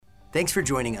Thanks for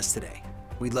joining us today.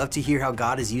 We'd love to hear how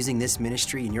God is using this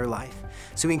ministry in your life,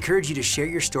 so we encourage you to share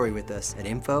your story with us at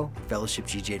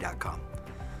info@fellowshipgj.com.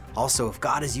 Also, if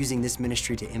God is using this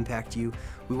ministry to impact you,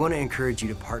 we want to encourage you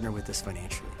to partner with us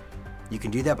financially. You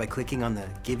can do that by clicking on the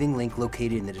giving link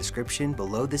located in the description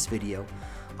below this video,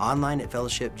 online at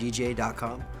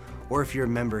fellowshipgj.com, or if you're a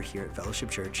member here at Fellowship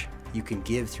Church, you can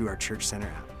give through our Church Center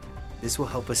app. This will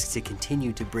help us to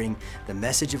continue to bring the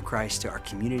message of Christ to our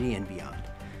community and beyond.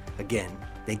 Again,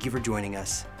 thank you for joining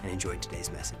us and enjoy today's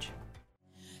message.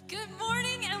 Good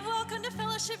morning and welcome to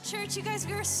Fellowship Church. You guys,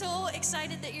 we are so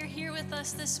excited that you're here with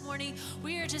us this morning.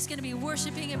 We are just going to be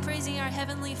worshiping and praising our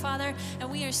Heavenly Father, and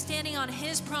we are standing on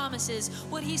His promises,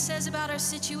 what He says about our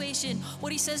situation,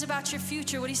 what He says about your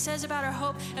future, what He says about our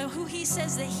hope, and who He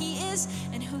says that He is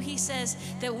and who He says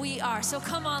that we are. So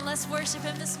come on, let's worship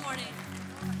Him this morning.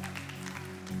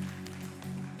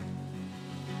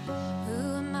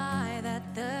 Who am I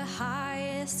that the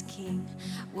highest King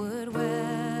would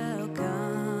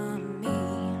welcome me?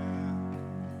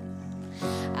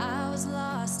 I was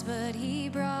lost, but He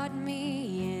brought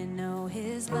me in. Oh,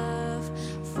 His love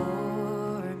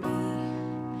for me.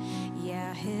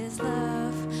 Yeah, His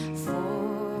love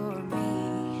for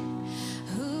me.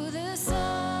 Who the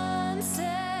sun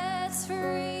sets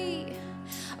free,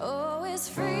 oh, is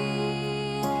free.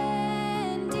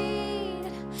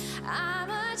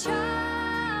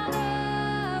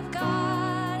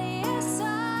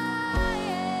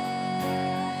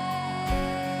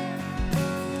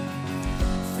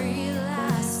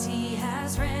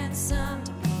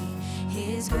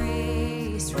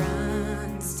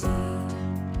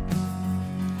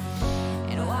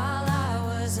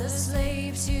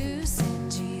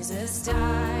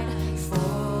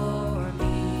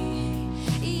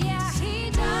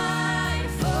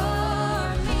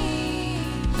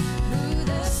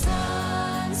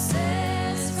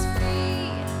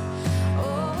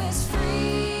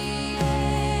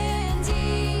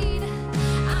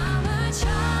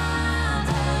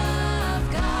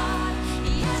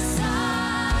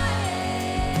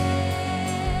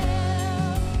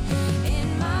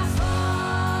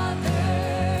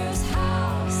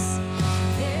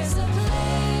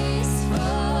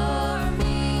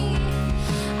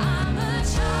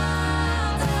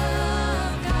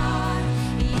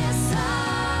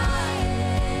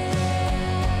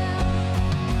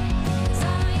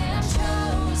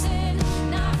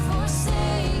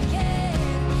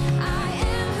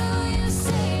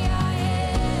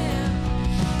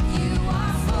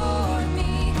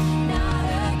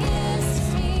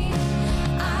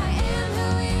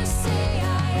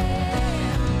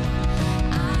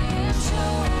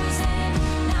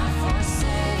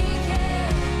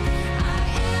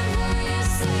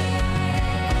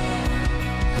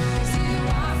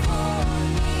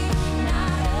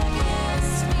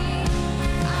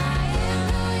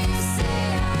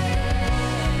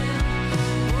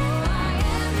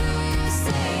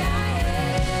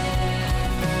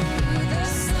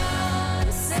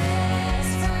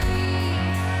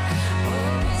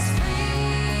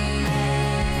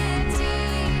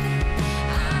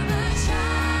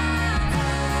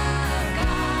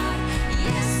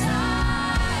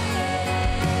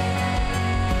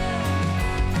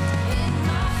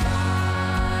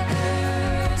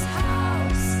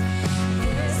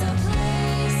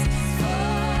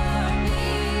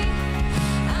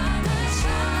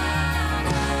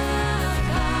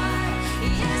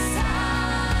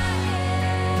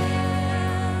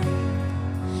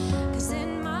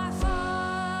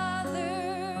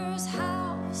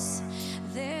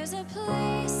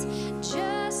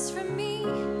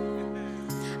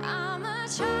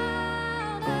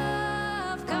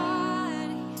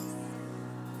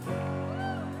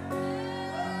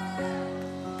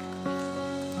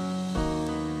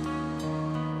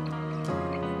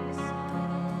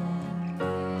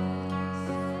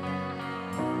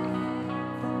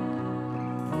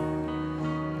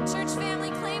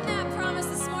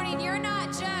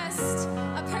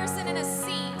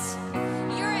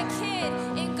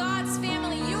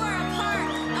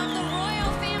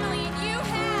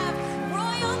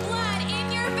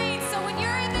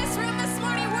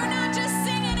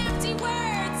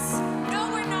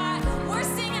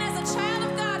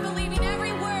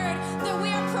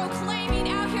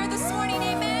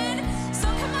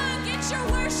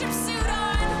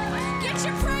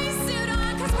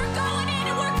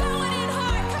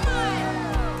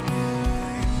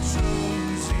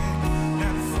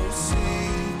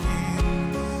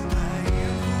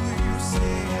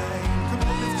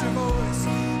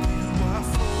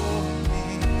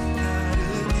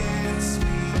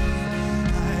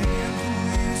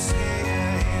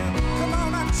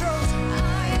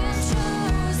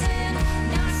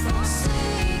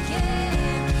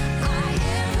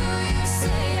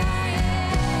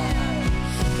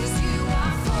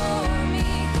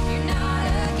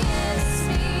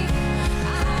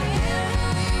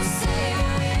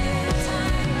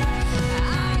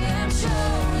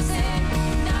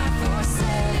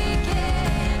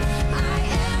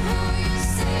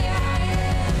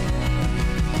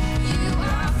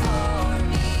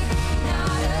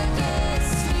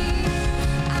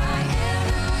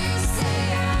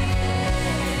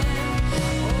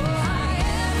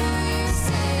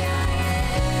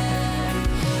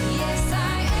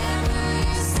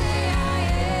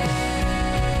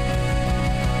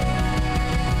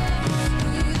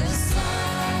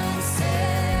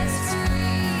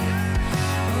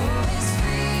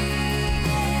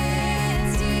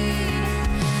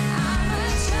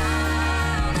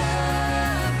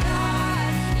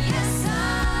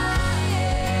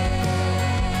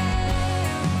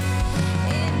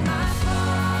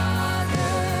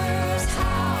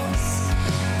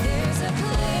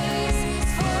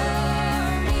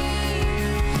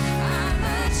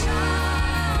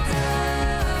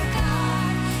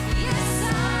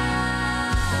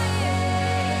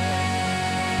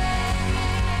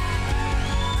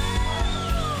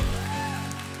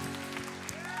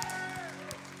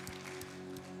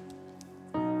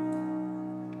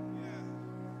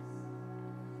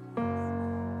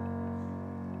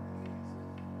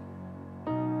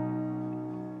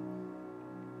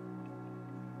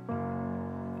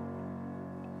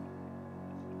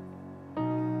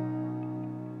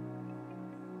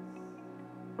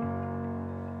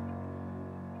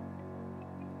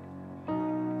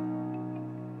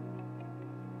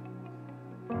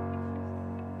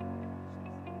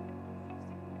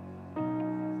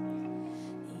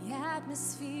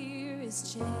 atmosphere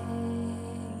is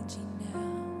changing now.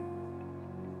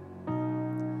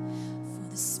 For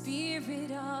the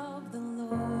Spirit of the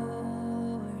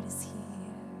Lord is here.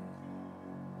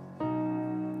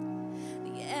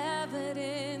 The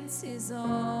evidence is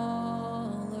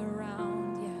all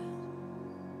around,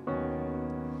 yeah,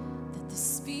 that the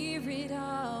Spirit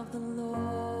of the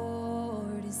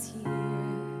Lord is here.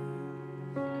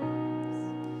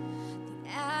 The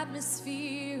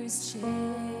atmosphere is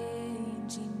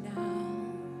changing now.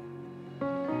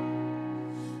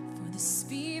 For the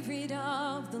Spirit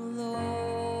of the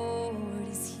Lord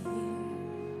is here.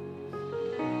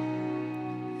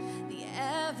 The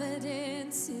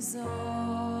evidence is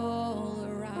all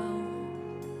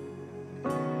around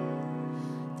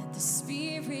that the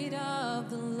Spirit of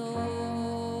the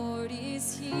Lord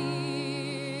is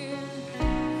here.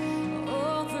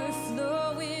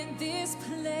 Overflow in this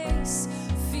place.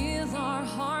 Fill our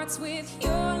hearts with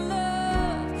your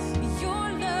love.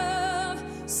 Your love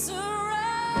surrounds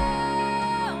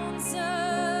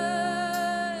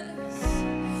us.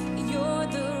 You're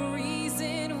the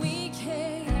reason we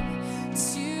came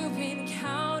to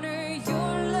encounter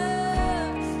your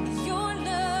love. Your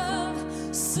love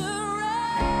surrounds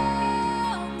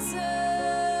us.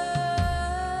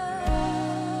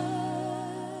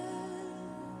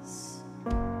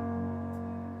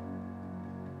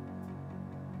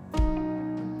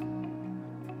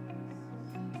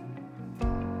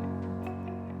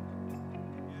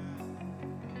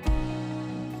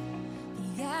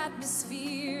 The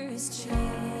atmosphere is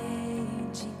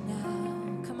changing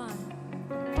now. Come on.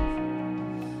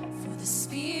 For the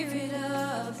Spirit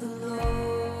of the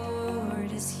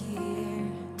Lord is here.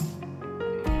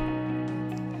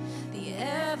 The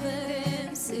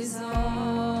evidence is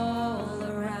all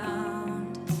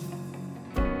around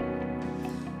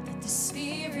that the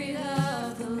Spirit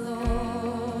of the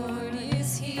Lord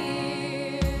is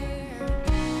here.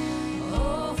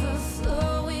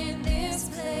 Overflow in this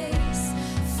place.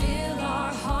 Fill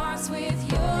our hearts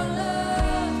with your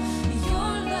love.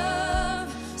 Your love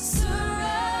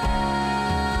surrounds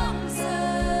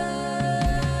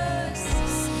us.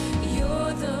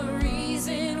 You're the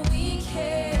reason we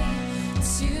came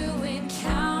to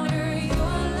encounter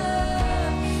your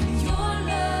love. Your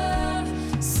love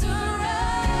surrounds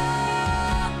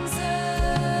us.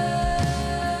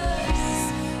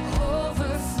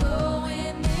 Overflow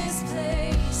in this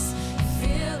place.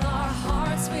 Fill our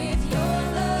hearts with your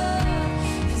love.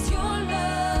 'Cause your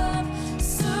love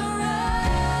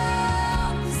surrounds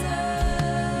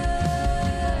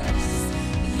us.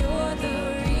 You're the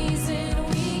reason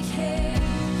we came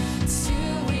to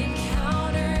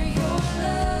encounter your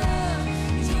love.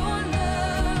 Your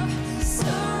love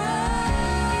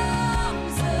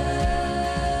surrounds us.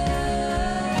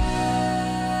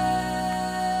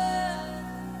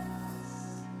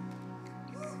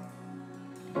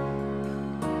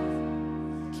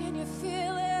 Can you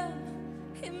feel him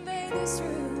invade this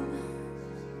room?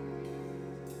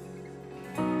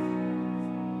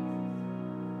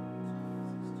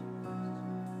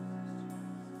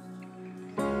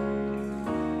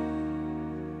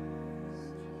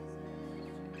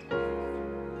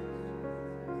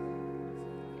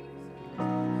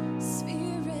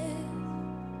 Spirit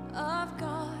of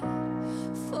God,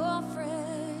 fall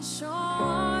fresh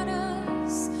on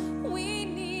us. We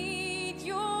need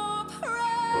your presence.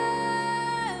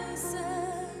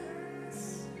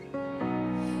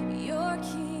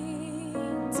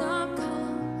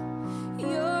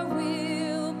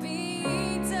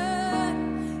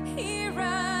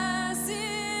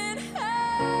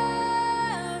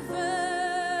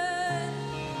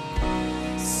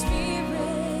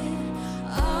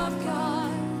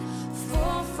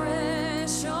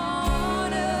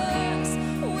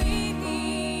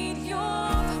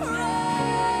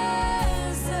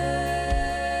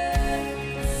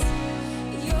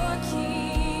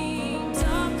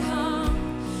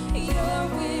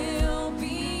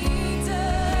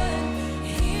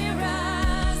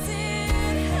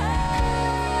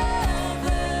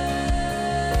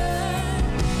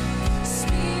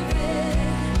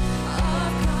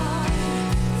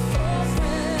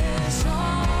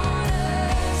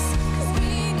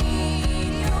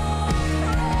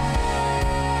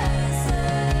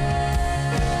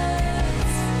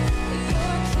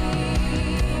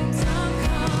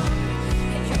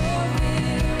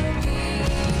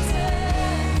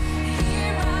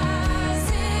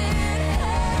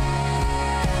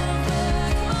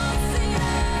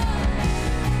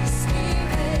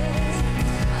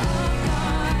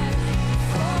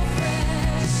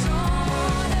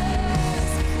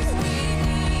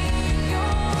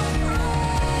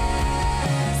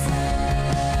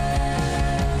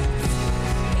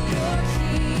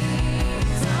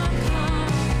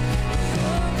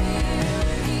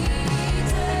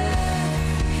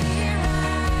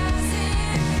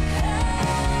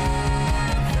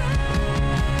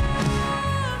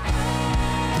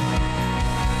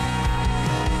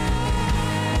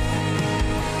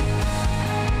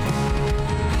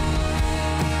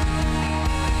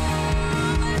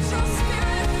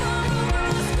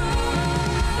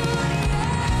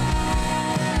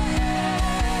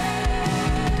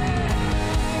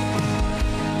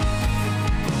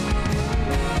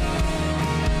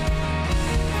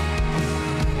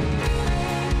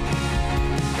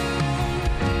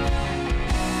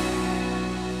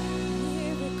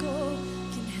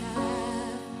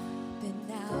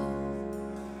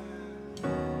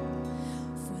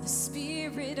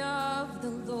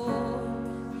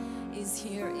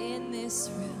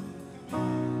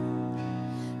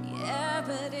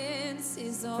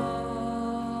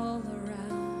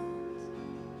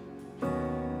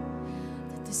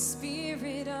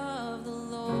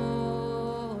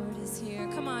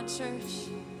 church.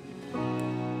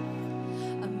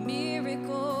 A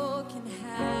miracle can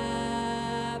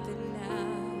happen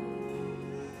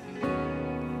now.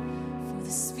 For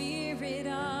the Spirit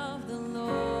of the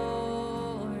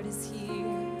Lord is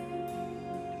here.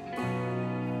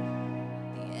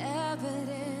 The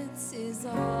evidence is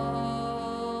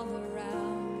all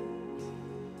around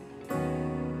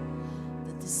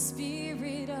that the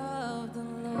Spirit of the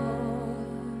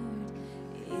Lord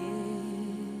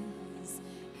is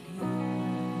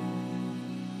here.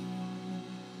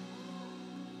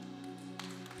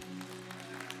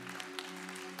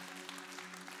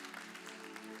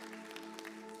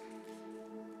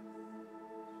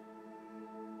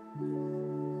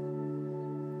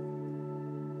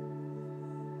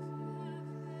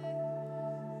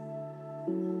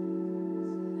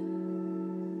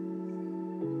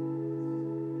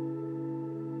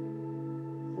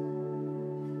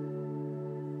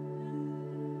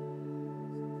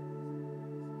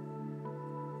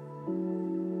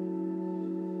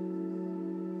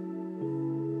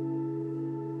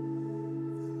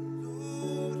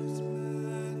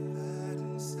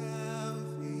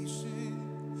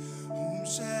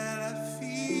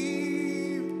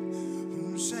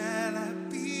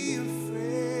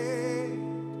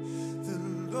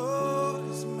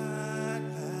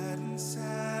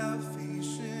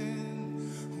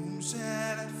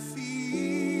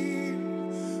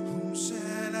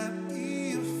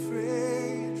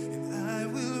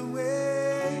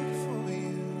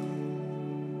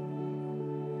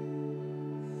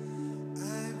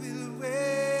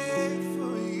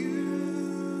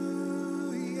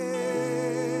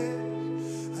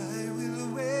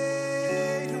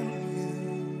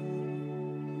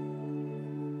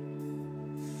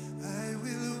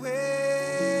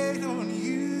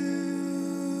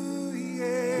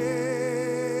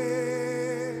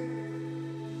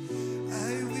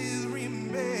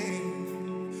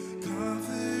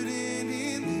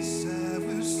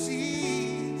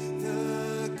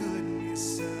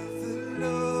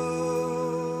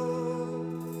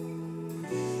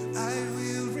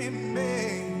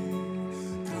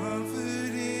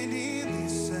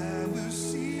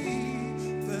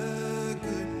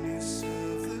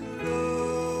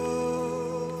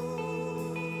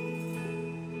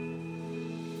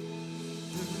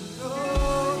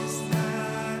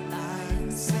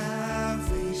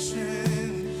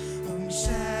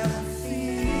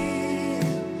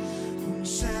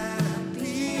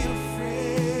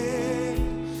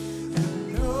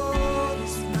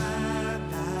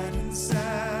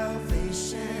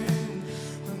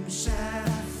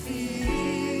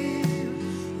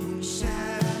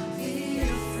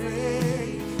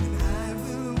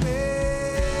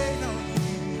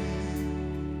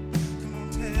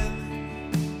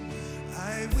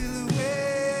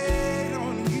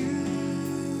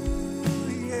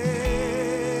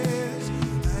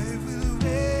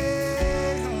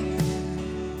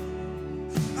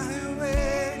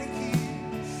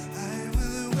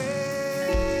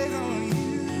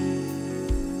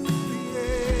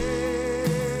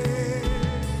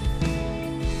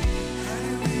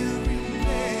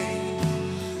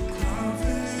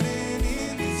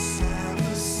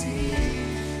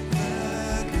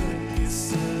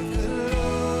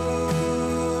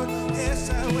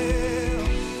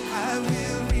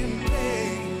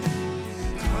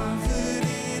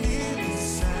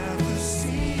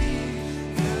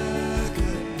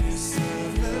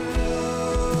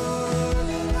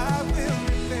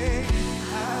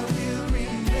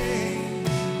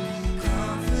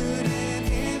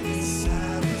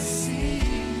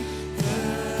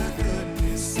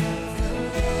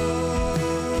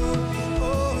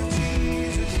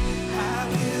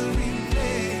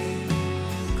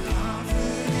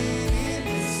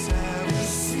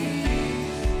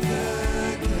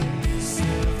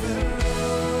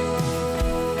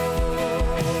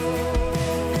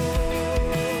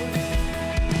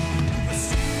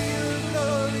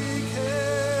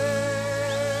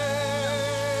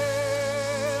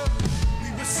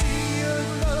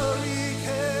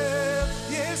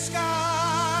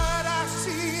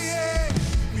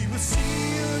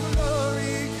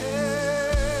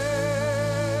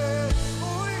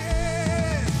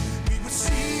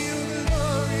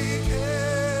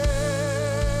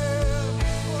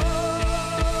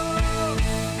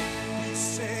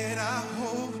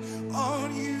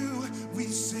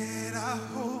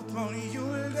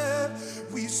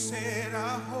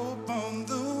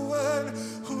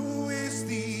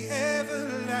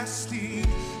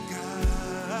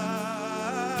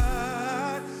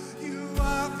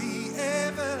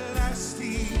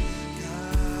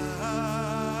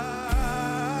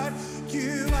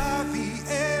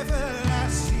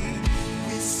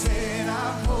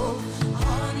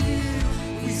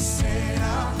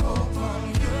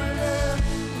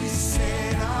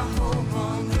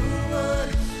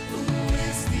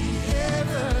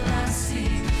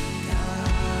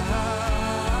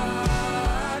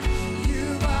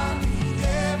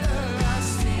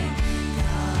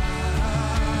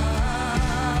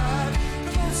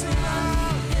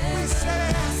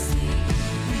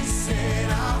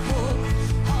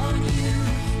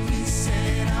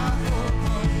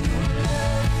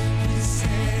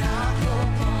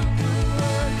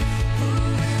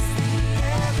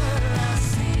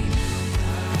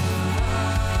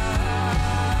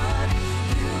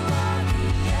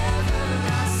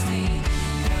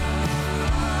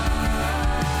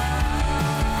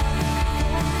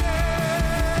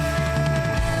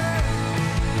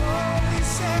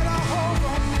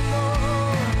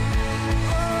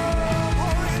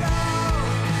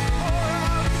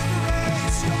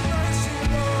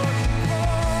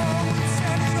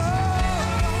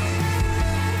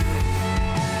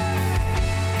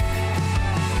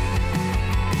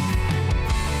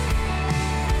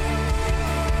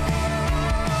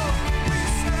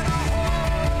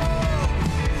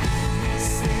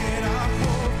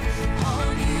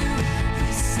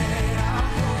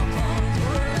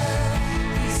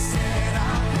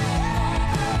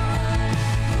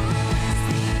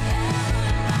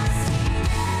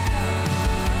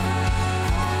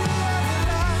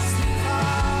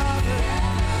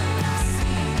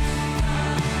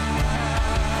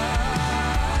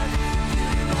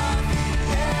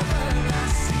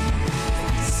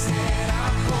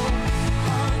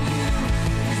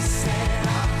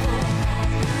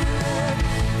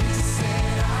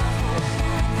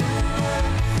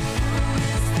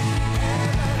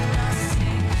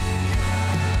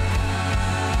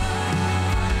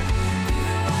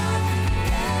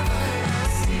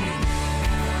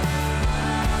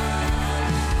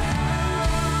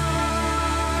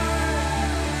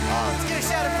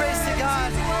 shout of praise to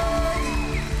God.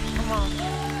 Come on.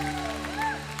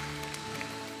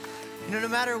 You know, no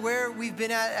matter where we've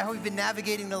been at, how we've been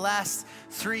navigating the last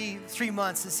three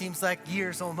months, it seems like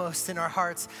years almost in our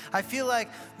hearts. I feel like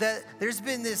that there's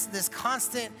been this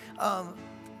constant,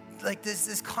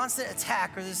 this constant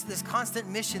attack or this constant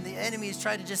mission. The enemy has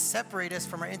tried to just separate us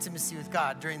from our intimacy with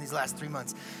God during these last 3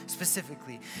 months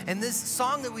specifically. And this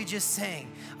song that we just sang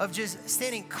of just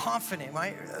standing confident,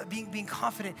 right? Being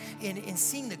confident in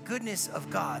seeing the goodness of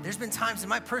God. There's been times in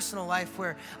my personal life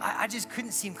where I just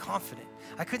couldn't seem confident.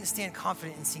 I couldn't stand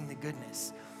confident in seeing the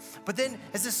goodness. But then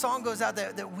as this song goes out,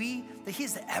 that he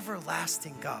is the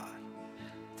everlasting God.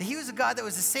 That he was a God that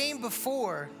was the same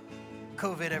before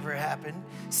COVID ever happened,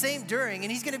 same during,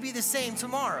 and he's gonna be the same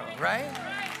tomorrow, right?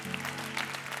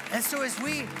 And so as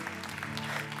we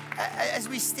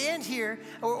stand here,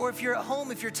 or if you're at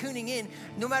home, if you're tuning in,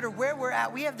 no matter where we're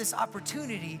at, we have this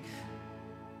opportunity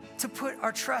to put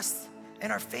our trust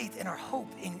and our faith and our hope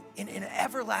in an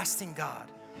everlasting God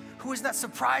who is not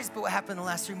surprised by what happened in the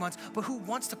last 3 months, but who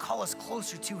wants to call us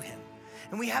closer to him.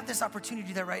 And we have this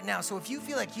opportunity there right now. So if you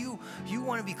feel like you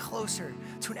want to be closer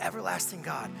to an everlasting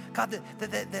God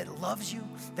that loves you,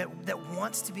 that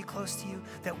wants to be close to you,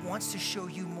 that wants to show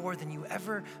you more than you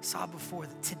ever saw before,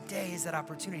 today is that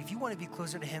opportunity. If you want to be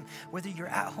closer to him, whether you're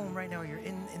at home right now or you're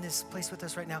in this place with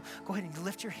us right now, go ahead and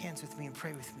lift your hands with me and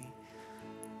pray with me.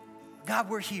 God,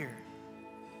 we're here.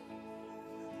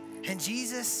 And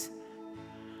Jesus,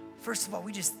 first of all,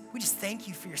 we just thank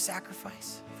you for your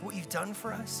sacrifice, for what you've done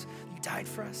for us. You died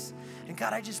for us. And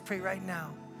God, I just pray right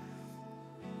now,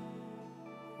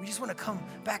 we just want to come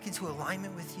back into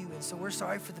alignment with you. And so we're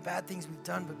sorry for the bad things we've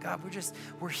done, but God,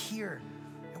 we're here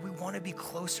and we want to be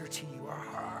closer to you.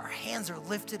 Our hands are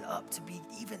lifted up to be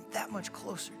even that much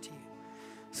closer to you.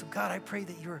 So God, I pray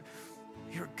that your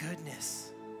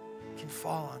goodness can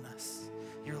fall on us.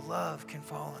 Your love can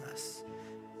fall on us.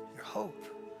 Your hope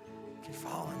can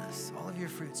fall on us, all of your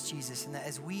fruits, Jesus, and that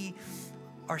as we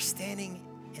are standing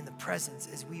in the presence,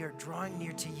 as we are drawing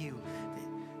near to you,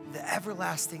 the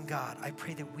everlasting God, I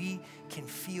pray that we can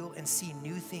feel and see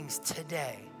new things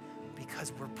today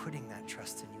because we're putting that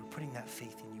trust in you, we're putting that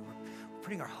faith in you, we're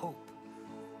putting our hope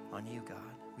on you, God.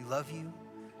 We love you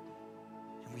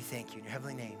and we thank you. In your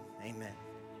heavenly name, amen.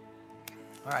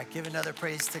 All right, give another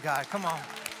praise to God. Come on,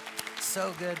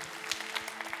 so good.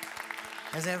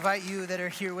 As I invite you that are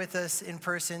here with us in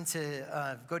person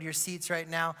to go to your seats right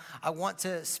now, I want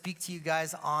to speak to you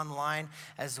guys online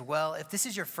as well. If this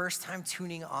is your first time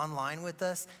tuning online with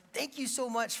us, thank you so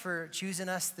much for choosing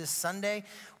us this Sunday.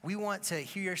 We want to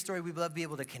hear your story. We'd love to be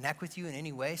able to connect with you in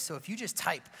any way. So if you just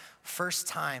type first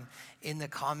time in the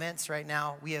comments right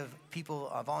now, we have people,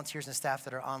 volunteers and staff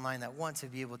that are online that want to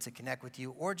be able to connect with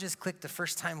you, or just click the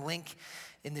first time link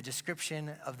in the description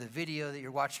of the video that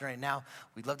you're watching right now.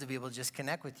 We'd love to be able to just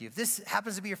connect with you. If this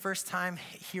happens to be your first time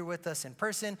here with us in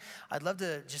person, I'd love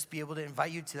to just be able to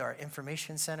invite you to our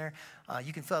information center.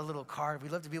 You can fill out a little card.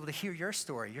 We'd love to be able to hear your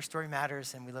story. Your story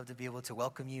matters, and we'd love to be able to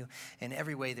welcome you in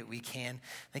every way that we can.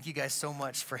 Thank you guys so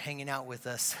much for hanging out with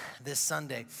us this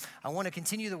Sunday. I want to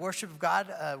continue the worship of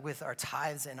God with our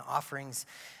tithes and offerings.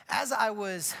 As I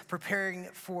was preparing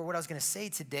for what I was going to say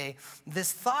today,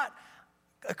 this thought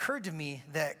occurred to me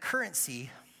that currency,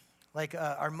 like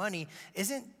our money,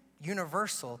 isn't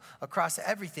universal across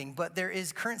everything, but there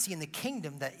is currency in the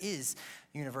kingdom that is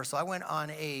universal. I went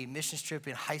on a missions trip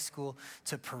in high school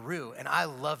to Peru, and I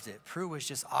loved it. Peru was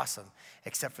just awesome,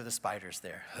 except for the spiders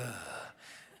there.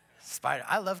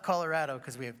 I love Colorado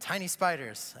because we have tiny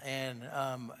spiders, and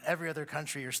every other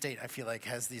country or state, I feel like,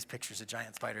 has these pictures of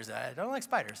giant spiders. I don't like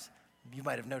spiders. You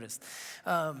might have noticed.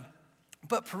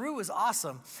 But Peru was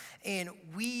awesome, and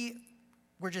we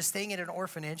were just staying at an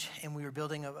orphanage, and we were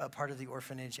building a part of the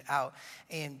orphanage out,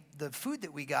 and the food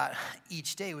that we got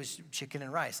each day was chicken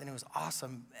and rice, and it was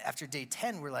awesome. After day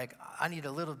 10, we're like, I need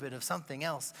a little bit of something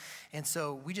else, and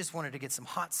so we just wanted to get some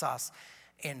hot sauce,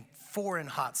 and foreign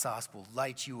hot sauce will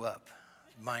light you up.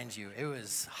 Mind you, it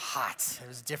was hot. It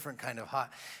was a different kind of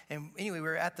hot. And anyway, we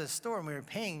were at the store, and we were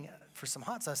paying for some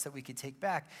hot sauce that we could take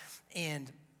back,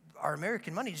 and our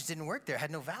American money just didn't work there,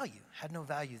 had no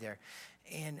value there.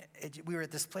 And we were at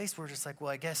this place where we're just like,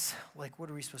 well, I guess, like, what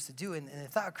are we supposed to do? And the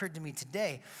thought occurred to me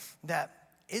today that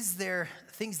is there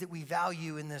things that we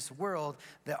value in this world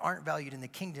that aren't valued in the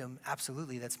kingdom?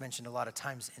 Absolutely, that's mentioned a lot of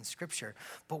times in Scripture.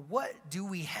 But what do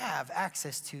we have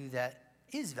access to that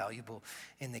is valuable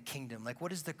in the kingdom? Like,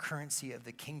 what is the currency of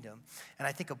the kingdom? And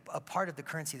I think a part of the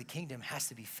currency of the kingdom has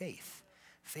to be faith.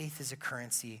 Faith is a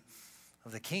currency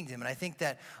of the kingdom. And I think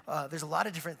that there's a lot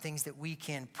of different things that we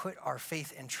can put our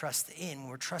faith and trust in. When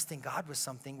we're trusting God with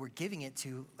something, we're giving it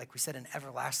to, like we said, an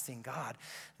everlasting God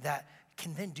that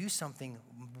can then do something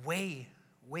way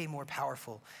more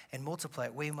powerful and multiply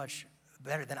it way much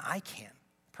better than I can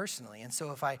personally. And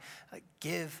so if I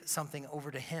give something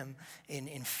over to him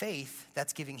in faith,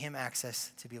 that's giving him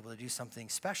access to be able to do something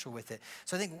special with it.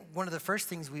 So I think one of the first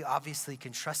things we obviously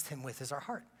can trust him with is our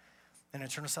heart and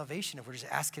eternal salvation. If we're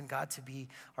just asking God to be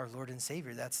our Lord and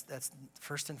Savior, that's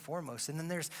first and foremost. And then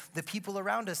there's the people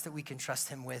around us that we can trust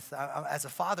him with. As a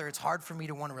father, it's hard for me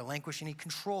to want to relinquish any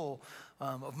control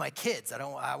of my kids.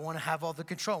 I want to have all the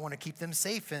control. I want to keep them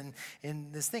safe in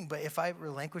this thing. But if I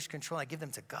relinquish control, I give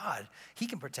them to God, he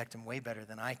can protect them way better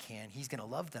than I can. He's going to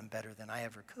love them better than I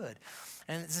ever could.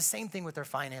 And it's the same thing with our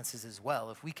finances as well.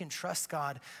 If we can trust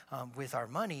God with our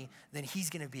money, then he's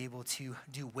going to be able to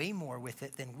do way more with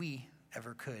it than we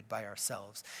ever could by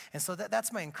ourselves. And so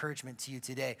that's my encouragement to you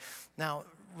today. Now,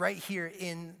 right here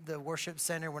in the worship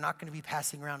center, we're not going to be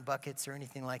passing around buckets or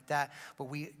anything like that, but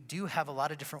we do have a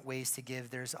lot of different ways to give.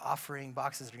 There's offering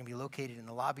boxes that are going to be located in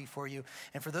the lobby for you.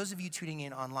 And for those of you tuning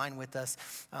in online with us,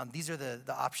 these are the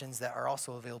options that are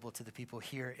also available to the people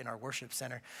here in our worship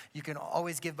center. You can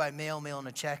always give by mail in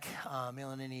a check,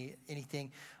 mail in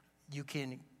anything. You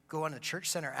can go on the Church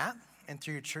Center app, and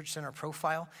through your Church Center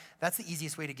profile. That's the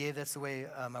easiest way to give. That's the way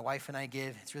my wife and I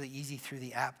give. It's really easy through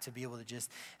the app to be able to just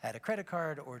add a credit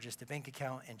card or just a bank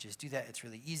account and just do that. It's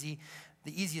really easy.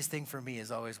 The easiest thing for me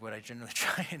is always what I generally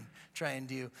try and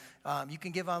do. You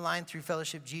can give online through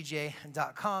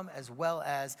fellowshipgj.com, as well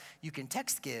as you can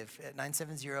text give at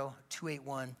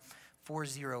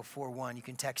 970-281-4041. You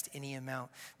can text any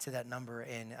amount to that number,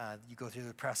 and you go through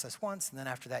the process once, and then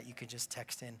after that, you can just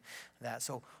text in that.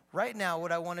 So right now,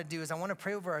 what I want to do is I want to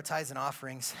pray over our tithes and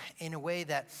offerings in a way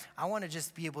that I want to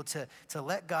just be able to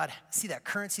let God see that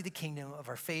currency of the kingdom of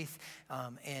our faith.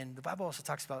 And the Bible also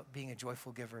talks about being a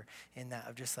joyful giver in that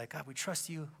of just like, God, we trust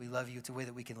you, we love you. It's a way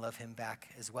that we can love him back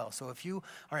as well. So if you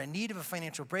are in need of a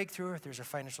financial breakthrough, if there's a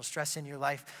financial stress in your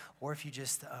life, or if you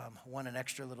just want an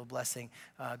extra little blessing,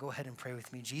 go ahead and pray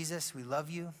with me. Jesus, we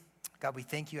love you. God, we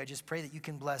thank you. I just pray that you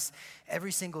can bless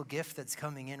every single gift that's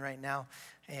coming in right now.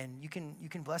 And you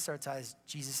can bless our tithes,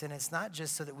 Jesus. And it's not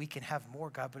just so that we can have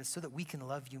more, God, but it's so that we can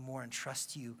love you more and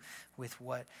trust you with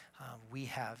what we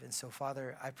have. And so,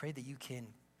 Father, I pray that you can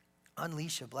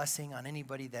unleash a blessing on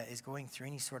anybody that is going through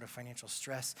any sort of financial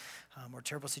stress or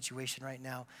terrible situation right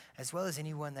now, as well as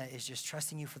anyone that is just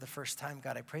trusting you for the first time.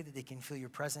 God, I pray that they can feel your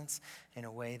presence in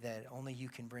a way that only you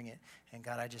can bring it. And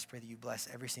God, I just pray that you bless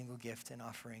every single gift and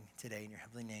offering today in your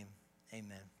heavenly name.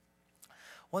 Amen.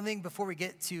 One thing before we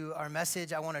get to our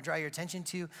message, I want to draw your attention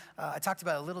to, I talked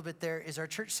about a little bit there, is our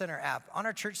Church Center app. On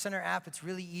our Church Center app, it's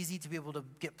really easy to be able to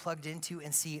get plugged into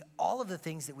and see all of the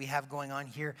things that we have going on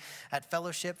here at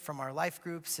Fellowship, from our life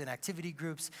groups and activity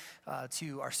groups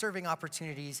to our serving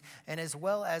opportunities, and as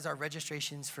well as our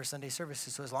registrations for Sunday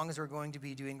services. So as long as we're going to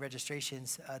be doing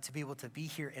registrations to be able to be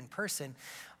here in person,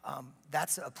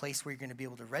 that's a place where you're going to be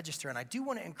able to register. And I do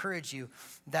want to encourage you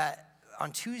that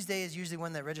on Tuesday is usually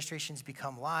when the registrations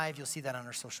become live. You'll see that on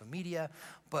our social media.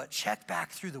 But check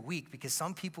back through the week, because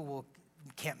some people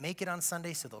can't make it on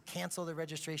Sunday, so they'll cancel their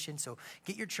registration. So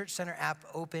get your Church Center app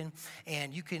open,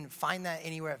 and you can find that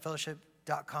anywhere at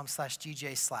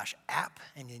fellowship.com/GJ/app,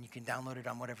 and then you can download it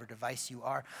on whatever device you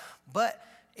are. But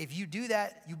if you do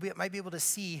that, you might be able to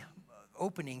see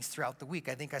openings throughout the week.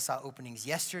 I think I saw openings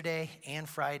yesterday and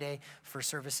Friday for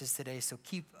services today, so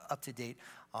keep up to date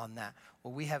on that.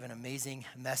 Well, we have an amazing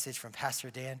message from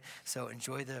Pastor Dan, so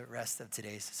enjoy the rest of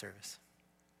today's service.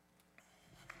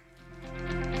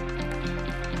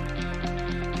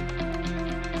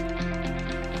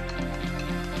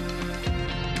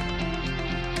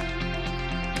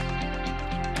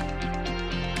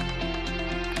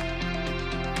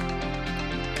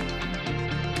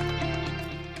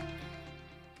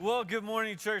 Well, good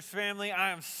morning, church family.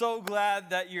 I am so glad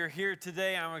that you're here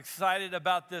today. I'm excited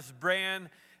about this brand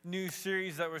new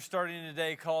series that we're starting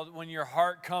today called When Your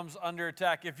Heart Comes Under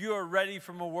Attack. If you are ready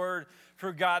from a word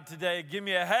for God today, give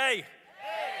me a hey.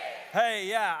 Hey,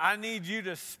 yeah, I need you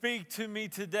to speak to me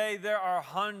today. There are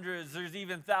hundreds, there's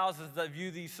even thousands that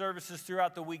view these services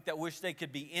throughout the week that wish they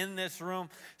could be in this room.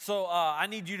 So I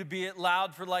need you to be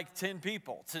loud for like 10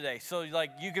 people today. So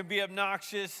like you can be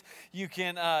obnoxious, you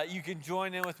can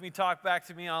join in with me, talk back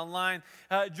to me online,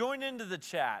 join into the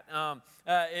chat.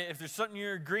 If there's something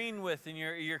you're agreeing with and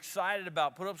you're excited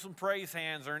about, put up some praise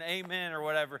hands or an amen or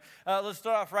whatever. Let's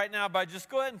start off right now by just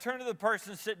go ahead and turn to the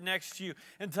person sitting next to you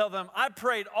and tell them, I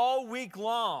prayed all week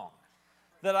long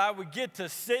that I would get to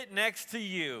sit next to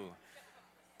you.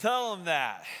 Tell them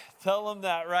that. Tell them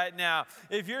that right now.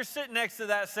 If you're sitting next to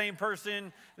that same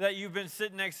person that you've been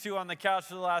sitting next to on the couch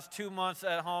for the last 2 months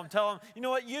at home, tell them, you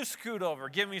know what, you scoot over.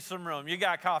 Give me some room. You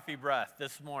got coffee breath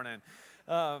this morning.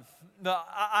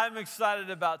 I'm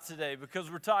excited about today because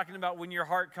we're talking about when your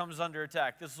heart comes under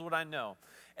attack. This is what I know.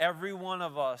 Every one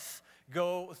of us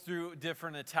go through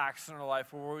different attacks in our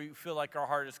life where we feel like our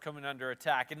heart is coming under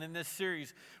attack. And in this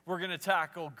series, we're going to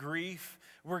tackle grief.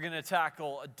 We're going to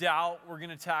tackle doubt. We're going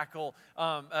to tackle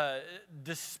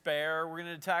despair. We're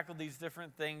going to tackle these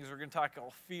different things. We're going to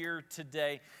tackle fear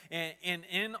today. And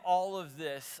in all of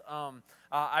this,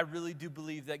 I really do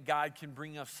believe that God can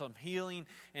bring us some healing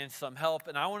and some help.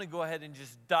 And I want to go ahead and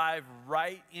just dive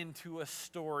right into a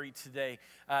story today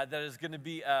that is going to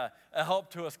be a help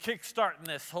to us, kickstarting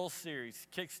this whole series,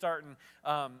 kickstarting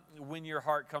when your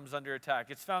heart comes under attack.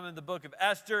 It's found in the book of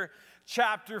Esther,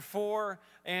 chapter 4.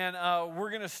 And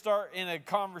we're going to start in a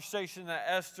conversation that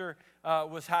Esther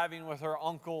was having with her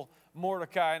uncle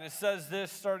Mordecai. And it says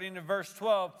this, starting in verse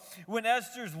 12. When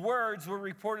Esther's words were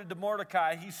reported to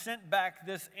Mordecai, he sent back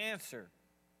this answer.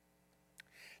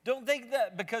 Don't think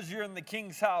that because you're in the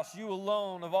king's house, you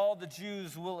alone of all the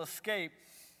Jews will escape.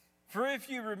 For if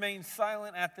you remain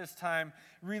silent at this time,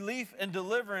 relief and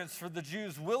deliverance for the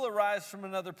Jews will arise from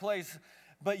another place,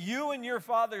 but you and your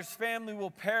father's family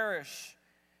will perish.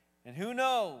 And who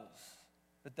knows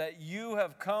but that you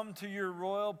have come to your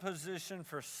royal position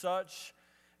for such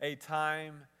a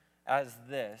time as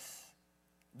this.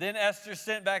 Then Esther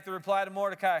sent back the reply to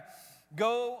Mordecai,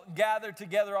 go gather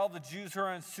together all the Jews who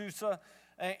are in Susa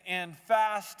and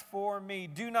fast for me.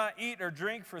 Do not eat or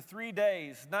drink for 3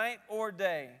 days, night or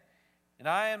day. And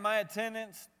I and my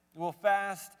attendants will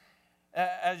fast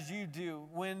as you do.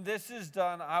 When this is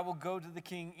done, I will go to the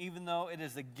king, even though it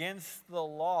is against the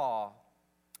law.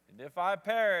 And if I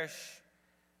perish,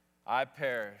 I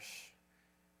perish.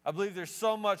 I believe there's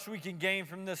so much we can gain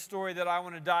from this story that I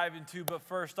want to dive into. But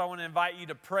first, I want to invite you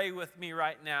to pray with me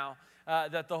right now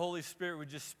that the Holy Spirit would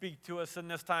just speak to us in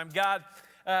this time. God,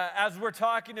 as we're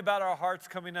talking about our hearts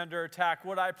coming under attack,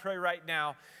 what I pray right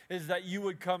now is that you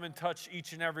would come and touch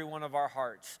each and every one of our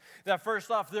hearts. That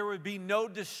first off, there would be no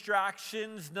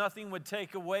distractions. Nothing would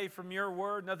take away from your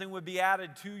word. Nothing would be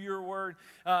added to your word.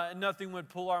 Nothing would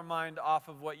pull our mind off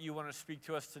of what you want to speak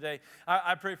to us today.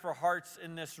 I pray for hearts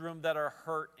in this room that are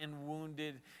hurt and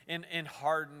wounded and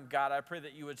hardened, God. I pray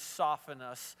that you would soften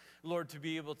us, Lord, to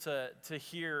be able to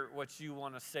hear what you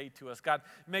want to say to us. God,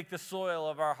 make the soil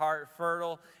of our heart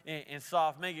fertile and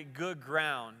soft. Make it good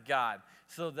ground, God,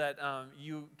 so that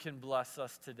you can bless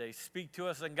us today. Speak to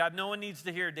us. And God, no one needs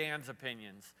to hear Dan's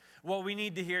opinions. What we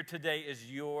need to hear today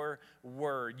is your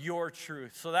word, your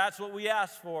truth. So that's what we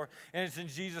ask for. And it's in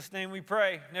Jesus' name we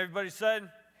pray. And everybody said?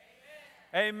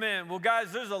 Amen. Amen. Well,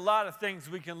 guys, there's a lot of things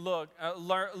we can look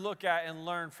at and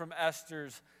learn from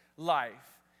Esther's life.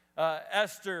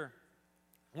 Esther,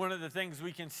 one of the things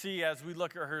we can see as we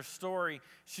look at her story,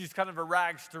 she's kind of a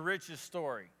rags to riches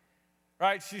story.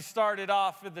 Right? She started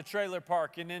off at the trailer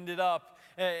park and ended up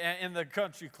in the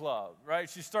country club, right?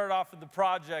 She started off with the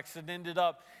projects and ended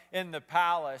up in the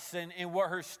palace. And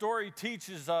what her story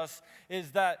teaches us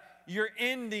is that your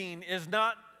ending is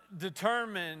not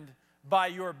determined by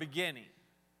your beginning,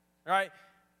 right?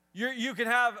 You can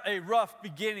have a rough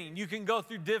beginning. You can go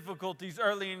through difficulties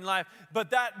early in life, but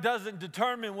that doesn't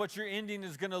determine what your ending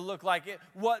is going to look like.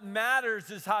 What matters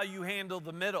is how you handle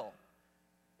the middle.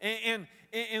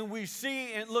 And we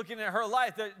see in looking at her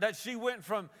life that she went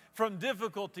from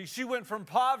difficulty. She went from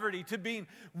poverty to being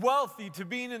wealthy, to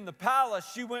being in the palace.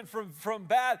 She went from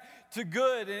bad to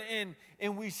good.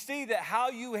 And we see that how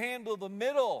you handle the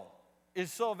middle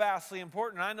is so vastly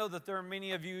important. I know that there are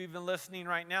many of you even listening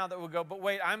right now that will go, but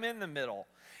wait, I'm in the middle.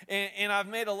 And I've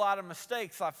made a lot of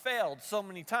mistakes. I've failed so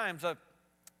many times.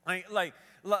 I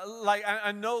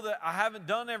know that I haven't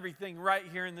done everything right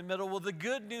here in the middle. Well, the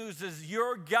good news is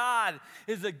your God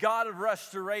is a God of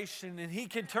restoration, and he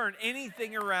can turn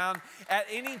anything around at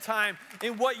any time.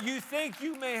 And what you think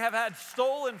you may have had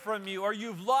stolen from you, or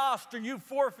you've lost, or you've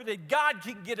forfeited, God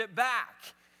can get it back.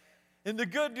 And the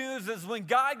good news is when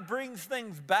God brings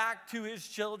things back to his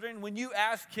children, when you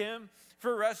ask him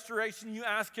for restoration, you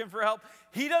ask him for help,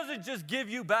 he doesn't just give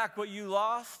you back what you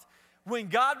lost. When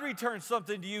God returns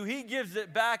something to you, he gives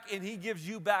it back and he gives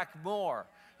you back more.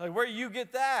 Like, where do you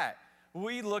get that?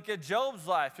 We look at Job's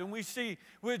life and we see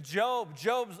with Job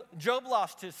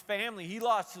lost his family, he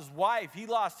lost his wife, he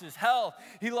lost his health,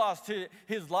 he lost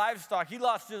his livestock, he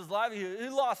lost his livelihood, he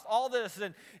lost all this.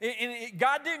 And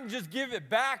God didn't just give it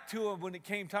back to him when it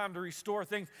came time to restore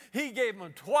things. He gave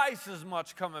him twice as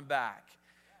much coming back.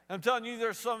 I'm telling you,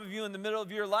 there's some of you in the middle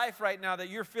of your life right now that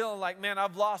you're feeling like, man,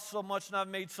 I've lost so much and I've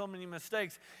made so many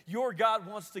mistakes. Your God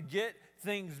wants to get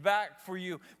things back for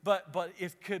you, but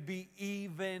it could be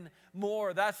even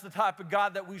more. That's the type of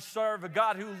God that we serve, a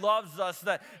God who loves us,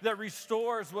 that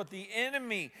restores what the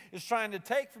enemy is trying to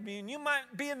take from you. And you might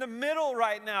be in the middle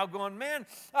right now going, man,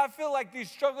 I feel like these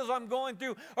struggles I'm going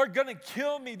through are going to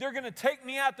kill me. They're going to take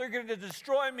me out. They're going to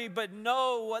destroy me. But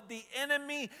no, what the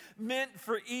enemy meant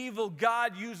for evil,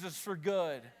 God uses for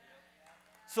good.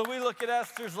 So we look at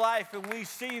Esther's life and we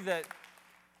see that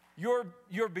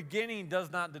your beginning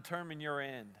does not determine your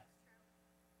end.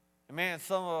 And man,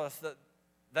 some of us,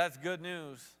 that's good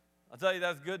news. I'll tell you,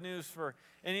 that's good news for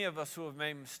any of us who have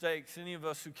made mistakes, any of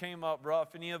us who came up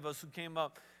rough, any of us who came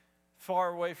up far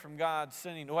away from God,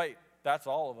 sinning. Wait, that's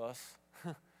all of us.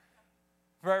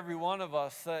 For every one of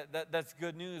us, that's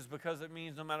good news, because it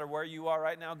means no matter where you are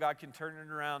right now, God can turn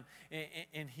it around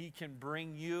and He can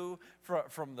bring you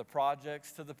from the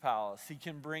projects to the palace. He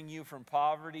can bring you from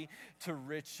poverty to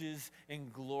riches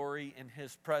and glory in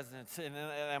His presence. And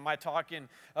am I talking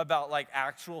about like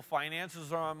actual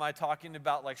finances, or am I talking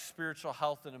about like spiritual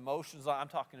health and emotions? I'm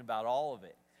talking about all of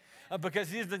it, because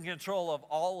He's in control of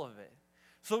all of it.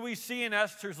 So we see in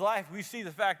Esther's life, we see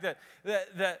the fact that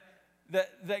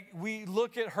we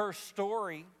look at her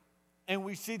story, and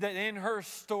we see that in her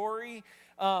story,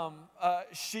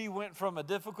 she went from a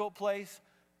difficult place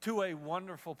to a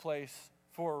wonderful place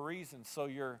for a reason. So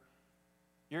your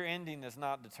ending is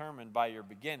not determined by your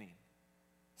beginning.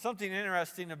 Something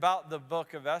interesting about the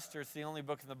book of Esther, it's the only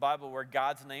book in the Bible where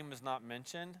God's name is not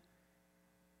mentioned.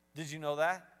 Did you know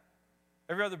that?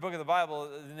 Every other book of the Bible,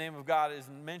 the name of God is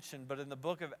mentioned, but in the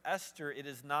book of Esther, it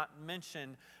is not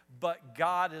mentioned, but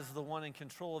God is the one in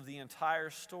control of the entire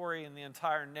story and the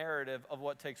entire narrative of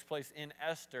what takes place in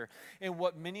Esther. And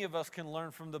what many of us can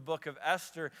learn from the book of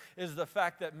Esther is the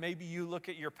fact that maybe you look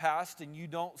at your past and you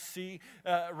don't see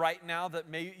right now that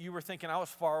maybe you were thinking, I was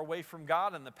far away from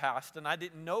God in the past and I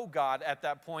didn't know God at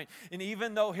that point. And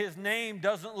even though His name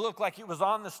doesn't look like it was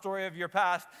on the story of your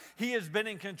past, He has been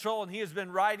in control and He has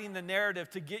been writing the narrative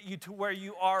to get you to where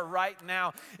you are right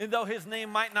now. And though His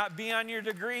name might not be on your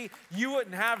degree, you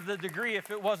wouldn't have the degree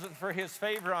if it wasn't for His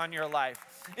favor on your life.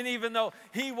 And even though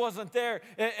He wasn't there,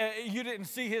 you didn't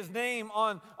see His name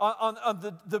on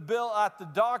the bill at the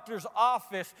doctor's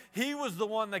office, He was the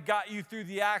one that got you through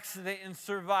the accident and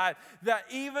survived. That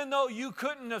even though you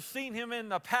couldn't have seen Him in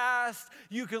the past,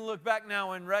 you can look back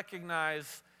now and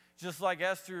recognize, just like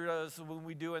Esther does when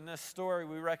we do in this story,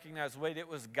 we recognize, wait, it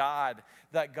was God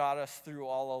that got us through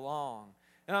all along.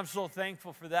 And I'm so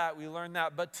thankful for that. We learned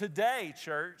that. But today,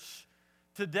 church,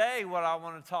 today what I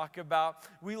want to talk about,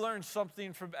 we learned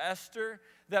something from Esther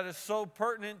that is so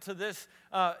pertinent to this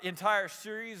entire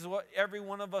series. What every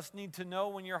one of us need to know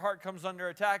when your heart comes under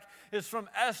attack is from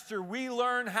Esther. We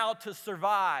learn how to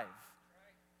survive.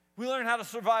 We learn how to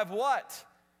survive what?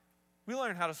 We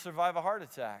learn how to survive a heart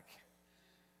attack.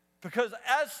 Because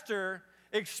Esther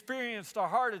experienced a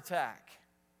heart attack.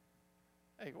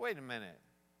 Hey, wait a minute.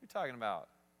 What are you talking about?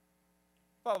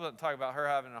 The Bible doesn't talk about her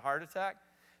having a heart attack.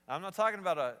 I'm not talking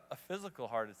about a physical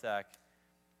heart attack.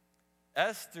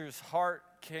 Esther's heart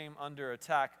came under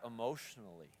attack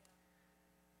emotionally.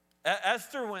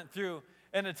 Esther went through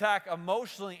an attack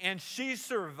emotionally, and she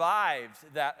survived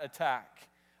that attack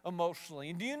emotionally.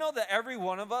 And do you know that every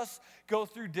one of us go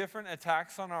through different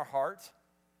attacks on our heart?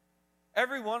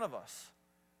 Every one of us.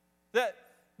 That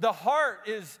the heart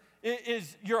is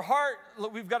your heart.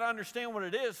 Look, we've got to understand what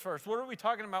it is first. What are we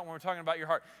talking about when we're talking about your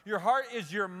heart? Your heart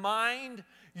is your mind,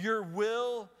 your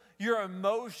will, your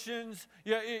emotions,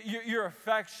 your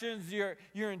affections, your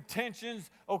intentions,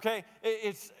 okay?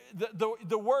 It's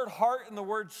the word heart and the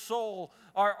word soul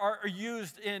are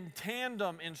used in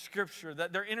tandem in Scripture,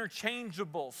 that they're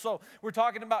interchangeable. So we're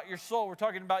talking about your soul, we're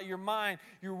talking about your mind,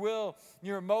 your will,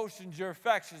 your emotions, your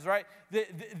affections, right?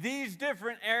 These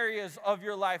different areas of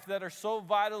your life that are so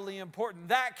vitally important,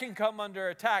 that can come under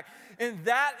attack. And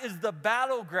that is the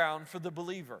battleground for the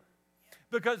believer.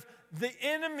 Because the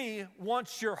enemy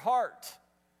wants your heart.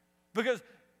 Because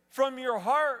from your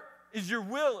heart is your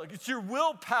will. It's your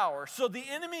willpower. So the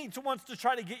enemy wants to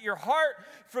try to get your heart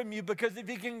from you, because if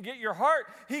he can get your heart,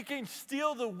 he can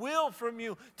steal the will from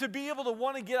you to be able to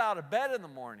want to get out of bed in the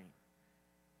morning.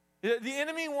 The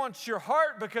enemy wants your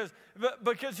heart because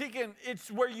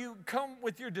it's where you come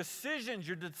with your decisions,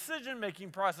 your decision-making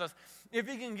process. If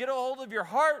he can get a hold of your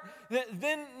heart,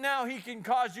 then now he can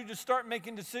cause you to start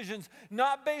making decisions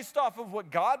not based off of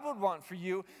what God would want for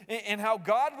you and how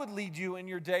God would lead you in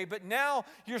your day, but now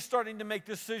you're starting to make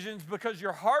decisions because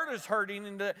your heart is hurting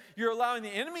and you're allowing the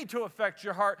enemy to affect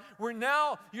your heart, where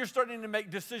now you're starting to make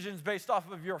decisions based off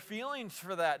of your feelings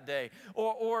for that day,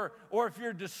 or if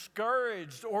you're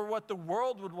discouraged, or what the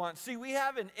world would want. See, we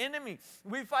have an enemy.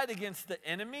 We fight against the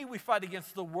enemy, we fight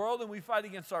against the world, and we fight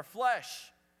against our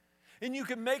flesh. And you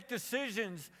can make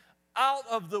decisions out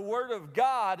of the Word of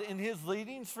God and His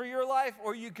leadings for your life,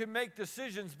 or you can make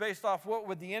decisions based off what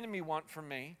would the enemy want from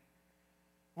me?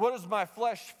 What does my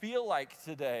flesh feel like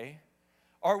today?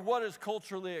 Or what is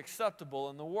culturally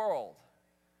acceptable in the world?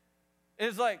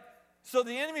 It's like, so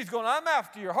the enemy's going, I'm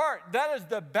after your heart. That is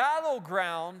the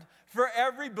battleground for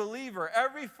every believer.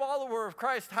 Every follower of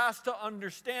Christ has to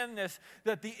understand this,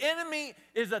 that the enemy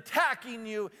is attacking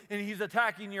you and he's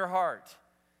attacking your heart.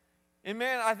 And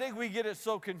man, I think we get it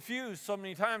so confused so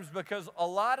many times, because a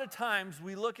lot of times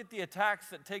we look at the attacks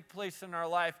that take place in our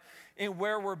life, and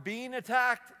where we're being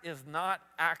attacked is not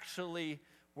actually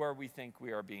where we think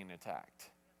we are being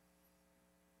attacked.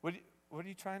 What are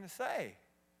you trying to say?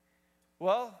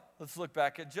 Well, let's look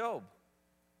back at Job.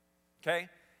 Okay?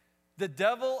 The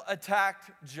devil attacked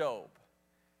Job.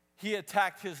 He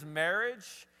attacked his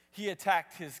marriage. He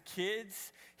attacked his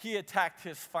kids. He attacked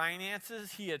his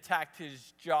finances. He attacked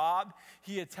his job.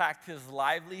 He attacked his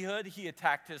livelihood. He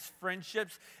attacked his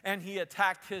friendships. And he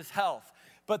attacked his health.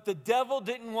 But the devil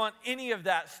didn't want any of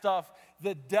that stuff.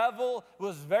 The devil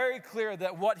was very clear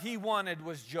that what he wanted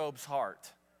was Job's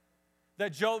heart.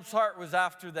 That Job's heart was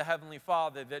after the Heavenly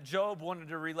Father. That Job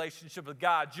wanted a relationship with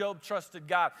God. Job trusted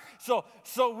God. So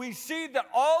we see that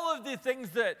all of the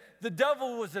things that the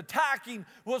devil was attacking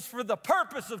was for the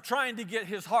purpose of trying to get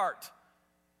his heart.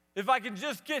 If I can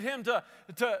just get him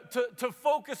to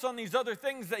focus on these other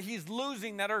things that he's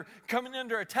losing, that are coming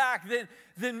under attack,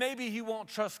 then maybe he won't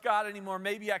trust God anymore.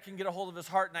 Maybe I can get a hold of his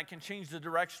heart and I can change the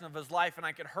direction of his life, and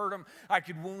I could hurt him, I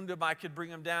could wound him, I could bring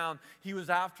him down. He was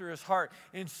after his heart.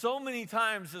 And so many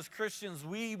times as Christians,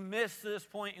 we miss this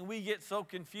point and we get so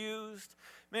confused.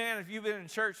 Man, if you've been in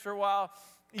church for a while,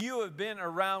 you have been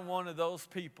around one of those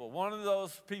people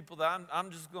that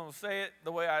I'm just going to say it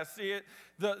the way I see it,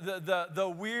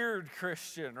 the weird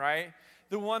Christian, right?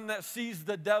 The one that sees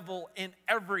the devil in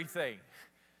everything.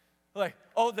 Like,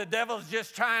 oh, the devil's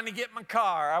just trying to get my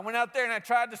car. I went out there and I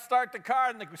tried to start the car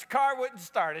and the car wouldn't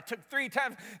start. It took 3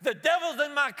 times. The devil's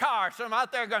in my car. So I'm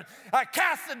out there going, I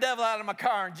cast the devil out of my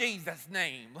car in Jesus'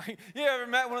 name. Like, you ever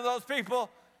met one of those people?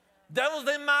 Devil's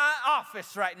in my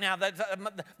office right now.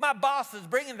 My boss is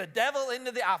bringing the devil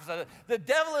into the office. The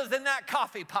devil is in that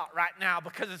coffee pot right now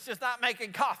because it's just not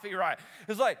making coffee right.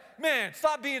 It's like, man,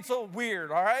 stop being so weird,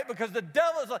 all right? Because the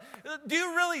devil is like, do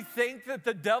you really think that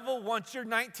the devil wants your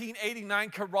 1989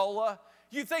 Corolla?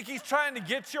 You think he's trying to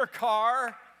get your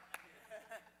car?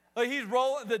 Like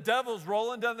the devil's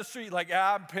rolling down the street like,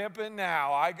 I'm pimping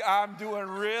now. I'm doing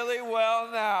really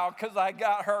well now because I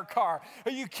got her car.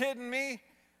 Are you kidding me?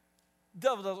 The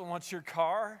devil doesn't want your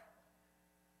car.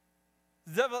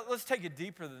 The devil, let's take it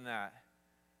deeper than that.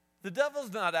 The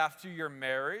devil's not after your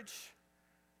marriage.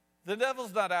 The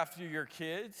devil's not after your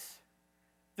kids.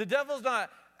 The devil's not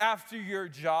after your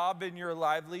job and your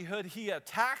livelihood. He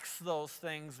attacks those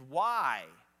things. Why?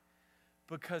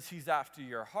 Because he's after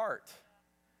your heart.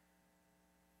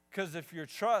 Because if your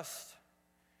trust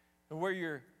and where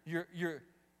your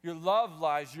love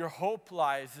lies, your hope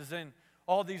lies, is in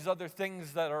all these other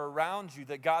things that are around you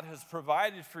that God has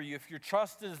provided for you. If your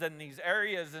trust is in these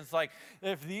areas, it's like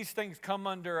if these things come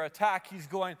under attack, he's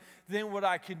going, then what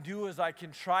I can do is I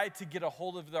can try to get a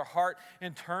hold of their heart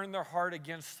and turn their heart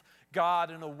against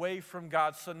God and away from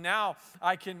God. So now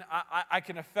I can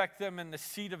affect them in the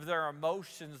seat of their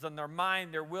emotions and their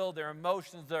mind, their will, their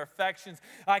emotions, their affections.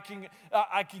 I can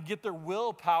get their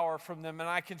willpower from them, and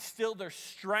I can steal their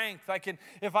strength.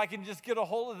 If I can just get a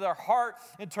hold of their heart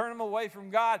and turn them away from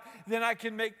God, then I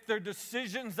can make their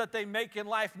decisions that they make in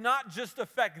life not just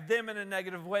affect them in a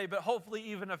negative way, but hopefully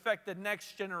even affect the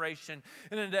next generation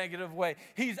in a negative way.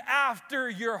 He's after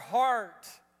your heart.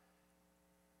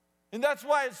 And that's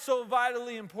why it's so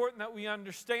vitally important that we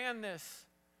understand this.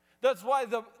 That's why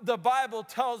the Bible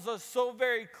tells us so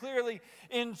very clearly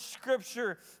in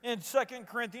Scripture in 2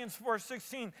 Corinthians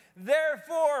 4:16,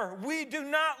 therefore we do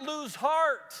not lose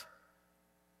heart.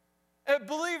 As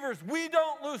believers, we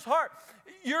don't lose heart.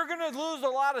 you're going to lose a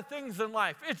lot of things in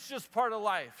life. It's just part of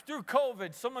life. Through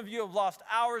COVID, some of you have lost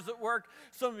hours at work.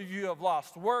 Some of you have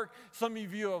lost work. Some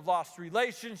of you have lost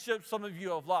relationships. Some of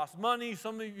you have lost money.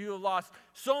 Some of you have lost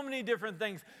so many different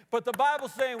things. But the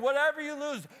Bible's saying, whatever you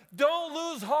lose, don't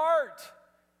lose heart.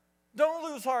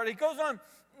 Don't lose heart. It goes on.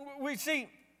 We see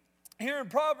here in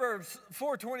Proverbs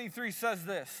 4:23 says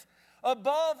this,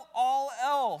 above all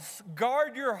else,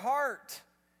 guard your heart,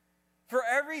 for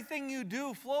everything you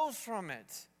do flows from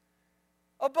it.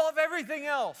 Above everything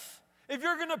else. If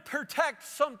you're going to protect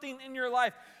something in your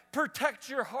life, protect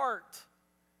your heart.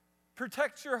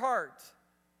 Protect your heart.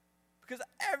 Because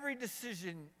every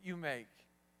decision you make,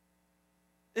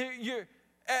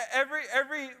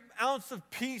 every ounce of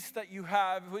peace that you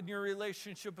have in your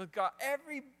relationship with God,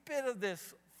 every bit of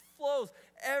this flows.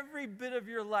 Every bit of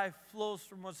your life flows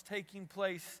from what's taking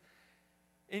place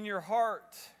in your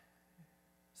heart.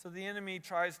 So the enemy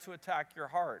tries to attack your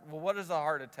heart. Well, what is a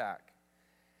heart attack?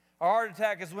 A heart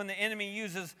attack is when the enemy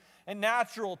uses a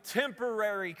natural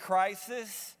temporary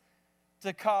crisis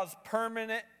to cause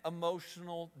permanent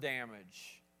emotional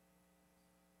damage.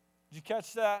 Did you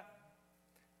catch that?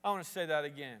 I want to say that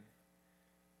again.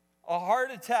 A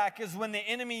heart attack is when the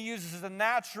enemy uses a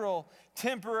natural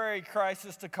temporary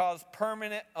crisis to cause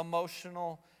permanent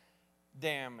emotional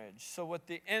damage. So what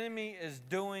the enemy is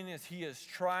doing is he is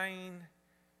trying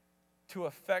to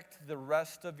affect the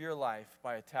rest of your life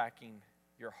by attacking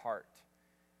your heart.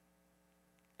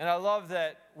 And I love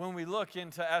that when we look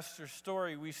into Esther's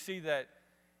story, we see that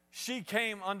she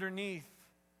came underneath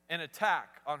an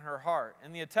attack on her heart.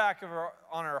 And the attack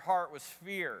on her heart was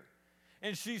fear.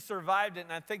 And she survived it,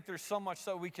 and I think there's so much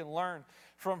that we can learn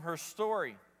from her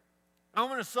story. I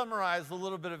want to summarize a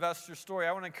little bit of Esther's story.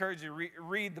 I want to encourage you to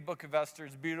read the book of Esther.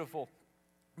 It's beautiful.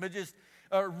 But just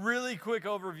a really quick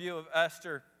overview of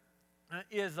Esther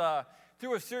is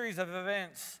through a series of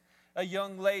events, a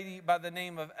young lady by the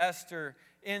name of Esther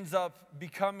ends up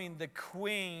becoming the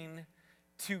queen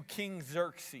to King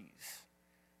Xerxes.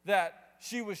 That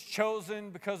she was chosen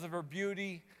because of her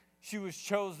beauty. She was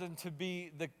chosen to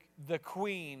be the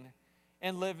queen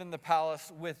and live in the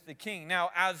palace with the king.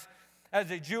 Now, as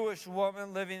a Jewish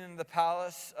woman living in the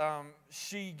palace,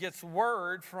 she gets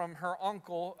word from her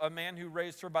uncle, a man who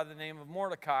raised her by the name of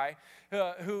Mordecai,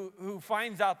 who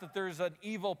finds out that there's an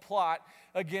evil plot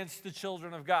against the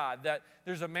children of God. That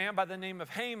there's a man by the name of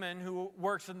Haman who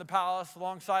works in the palace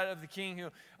alongside of the king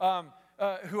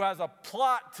who has a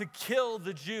plot to kill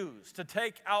the Jews, to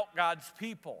take out God's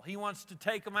people. He wants to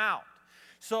take them out.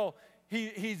 So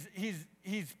he's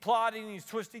plotting, he's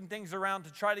twisting things around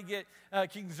to try to get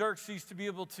King Xerxes to be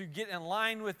able to get in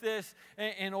line with this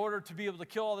in order to be able to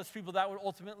kill all these people. That would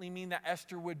ultimately mean that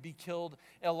Esther would be killed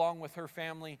along with her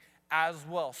family as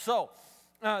well. So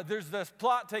there's this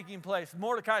plot taking place.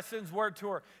 Mordecai sends word to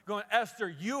her going, Esther,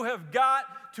 you have got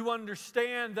to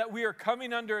understand that we are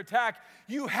coming under attack.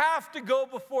 You have to go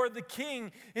before the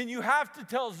king and you have to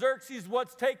tell Xerxes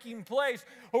what's taking place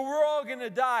or we're all going to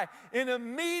die. And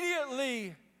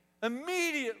immediately,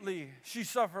 she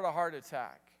suffered a heart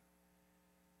attack.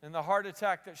 And the heart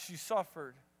attack that she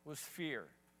suffered was fear.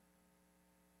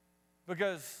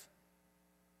 Because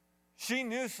she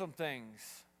knew some things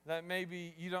that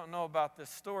maybe you don't know about this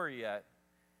story yet,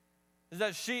 is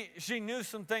that she knew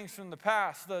some things from the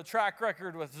past. The track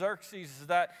record with Xerxes is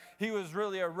that he was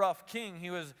really a rough king. He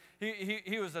was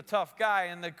a tough guy,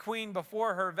 and the queen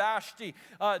before her, Vashti,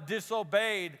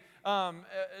 disobeyed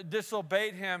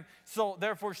him. So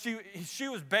therefore, she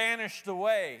was banished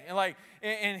away.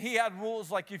 And he had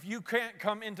rules like, if you can't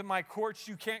come into my courts,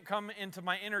 you can't come into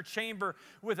my inner chamber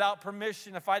without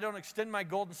permission. If I don't extend my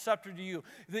golden scepter to you,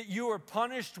 that you are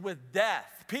punished with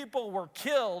death. People were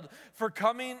killed for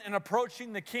coming and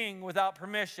approaching the king without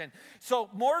permission. So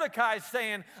Mordecai is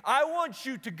saying, I want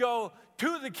you to go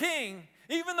to the king,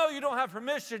 even though you don't have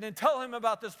permission, and tell him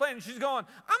about this plan. And she's going,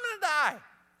 I'm going to die.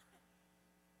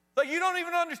 Like, you don't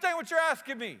even understand what you're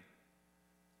asking me.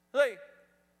 Like,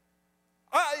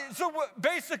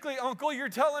 basically, uncle, you're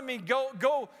telling me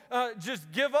go,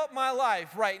 just give up my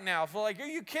life right now. So, like, are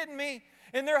you kidding me?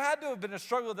 And there had to have been a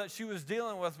struggle that she was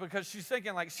dealing with because she's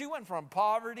thinking, like, she went from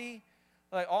poverty,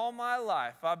 like, all my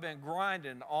life. I've been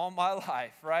grinding all my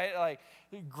life, right? Like,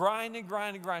 grinding.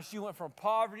 She went from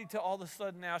poverty to all of a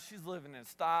sudden now she's living in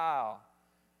style.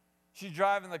 She's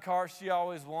driving the car she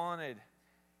always wanted.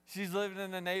 She's living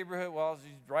in the neighborhood while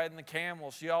she's riding the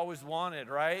camel she always wanted,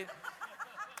 right?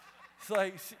 It's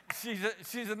like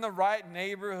she's in the right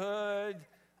neighborhood,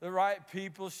 the right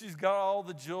people. She's got all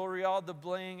the jewelry, all the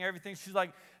bling, everything. She's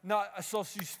like, so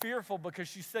she's fearful because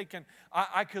she's thinking,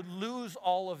 I could lose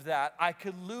all of that. I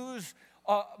could lose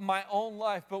my own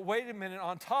life. But wait a minute,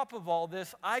 on top of all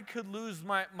this, I could lose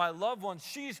my loved ones.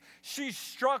 She's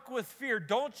struck with fear.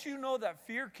 Don't you know that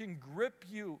fear can grip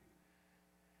you?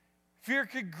 Fear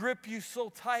could grip you so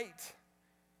tight.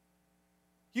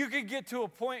 You could get to a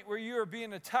point where you are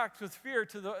being attacked with fear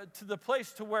to the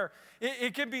place to where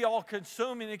it can be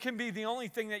all-consuming. It can be the only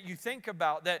thing that you think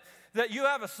about, that you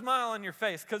have a smile on your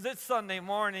face because it's Sunday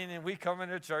morning and we come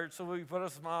into church, so we put a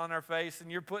smile on our face, and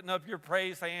you're putting up your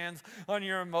praise hands on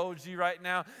your emoji right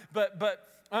now. But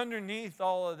underneath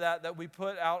all of that we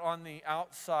put out on the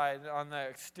outside, on the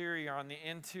exterior, on the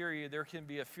interior, there can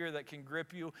be a fear that can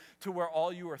grip you to where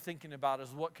all you are thinking about is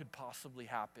what could possibly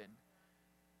happen.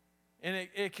 And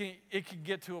it can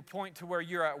get to a point to where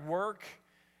you're at work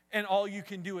and all you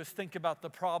can do is think about the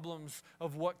problems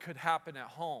of what could happen at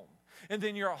home. And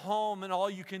then you're at home and all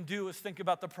you can do is think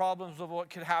about the problems of what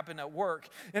could happen at work.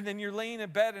 And then you're laying in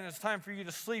bed and it's time for you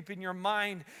to sleep and your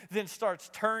mind then starts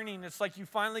turning. It's like you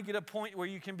finally get a point where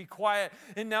you can be quiet.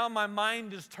 And now my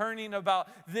mind is turning about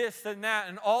this and that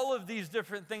and all of these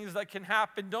different things that can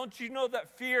happen. Don't you know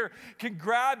that fear can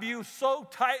grab you so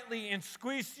tightly and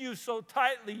squeeze you so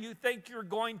tightly you think you're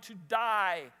going to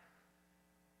die?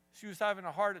 She was having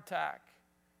a heart attack.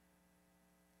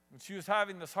 And she was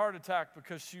having this heart attack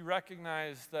because she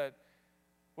recognized that,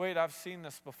 wait, I've seen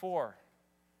this before.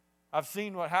 I've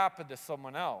seen what happened to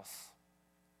someone else.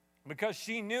 Because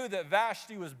she knew that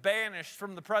Vashti was banished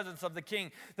from the presence of the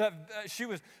king, that she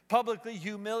was publicly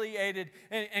humiliated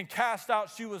and cast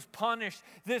out. She was punished.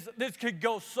 This could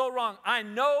go so wrong. I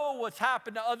know what's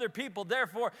happened to other people.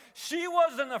 Therefore, she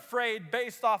wasn't afraid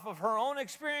based off of her own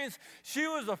experience. She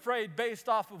was afraid based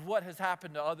off of what has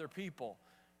happened to other people.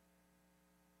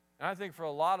 And I think for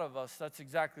a lot of us, that's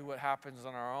exactly what happens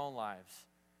in our own lives,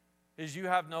 is you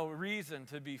have no reason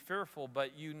to be fearful,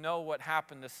 but you know what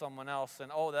happened to someone else.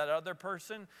 And, oh, that other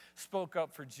person spoke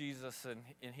up for Jesus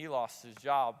and he lost his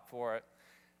job for it.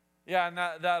 Yeah, and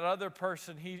that other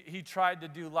person, he tried to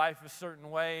do life a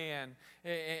certain way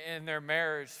and their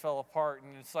marriage fell apart.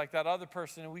 And it's like that other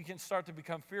person, and we can start to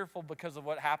become fearful because of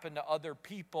what happened to other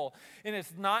people. And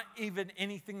it's not even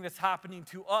anything that's happening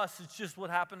to us. It's just what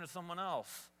happened to someone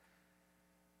else.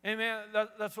 And man,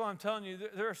 that's what I'm telling you.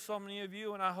 There are so many of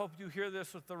you, and I hope you hear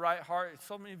this with the right heart.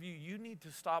 So many of you, you need to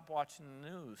stop watching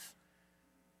the news.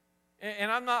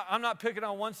 And I'm not picking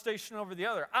on one station over the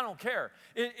other. I don't care.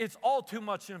 It's all too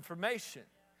much information.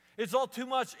 It's all too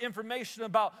much information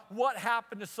about what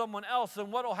happened to someone else.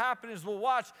 And what will happen is we'll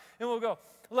watch and we'll go,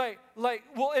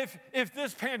 well, if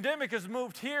this pandemic has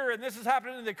moved here and this is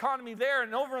happening in the economy there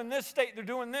and over in this state they're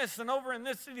doing this and over in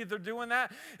this city they're doing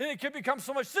that, and it could become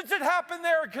so much, since it happened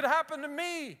there, it could happen to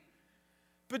me.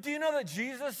 But do you know that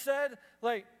Jesus said,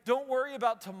 don't worry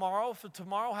about tomorrow, for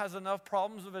tomorrow has enough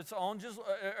problems of its own. Just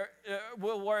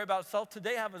we'll worry about itself.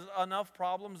 Today has enough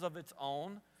problems of its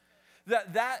own.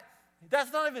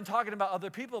 That's not even talking about other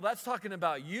people. That's talking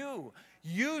about you.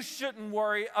 You shouldn't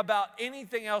worry about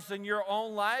anything else in your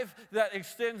own life that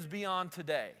extends beyond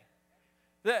today.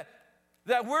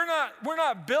 That we're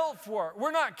not built for it.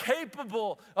 We're not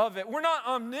capable of it. We're not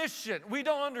omniscient. We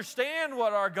don't understand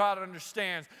what our God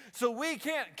understands. So we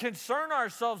can't concern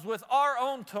ourselves with our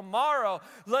own tomorrow,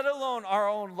 let alone our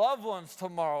own loved ones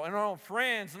tomorrow, and our own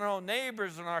friends, and our own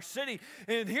neighbors, and our city.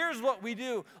 And here's what we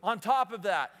do on top of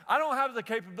that. I don't have the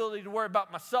capability to worry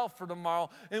about myself for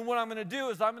tomorrow. And what I'm going to do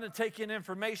is I'm going to take in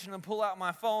information and pull out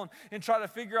my phone and try to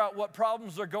figure out what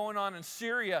problems are going on in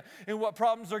Syria and what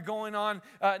problems are going on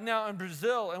now in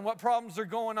Brazil, and what problems are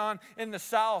going on in the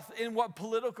South, and what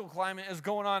political climate is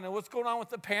going on, and what's going on with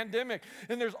the pandemic.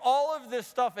 And there's all of this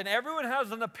stuff, and everyone has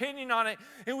an opinion on it,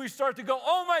 and we start to go,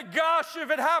 oh my gosh,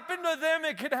 if it happened to them,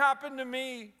 it could happen to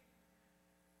me.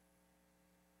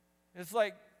 It's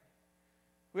like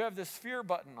we have this fear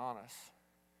button on us.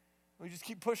 We just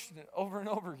keep pushing it over and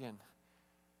over again.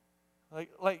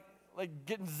 Like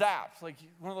getting zapped, like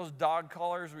one of those dog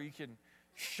collars where you can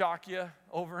shock you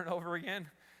over and over again.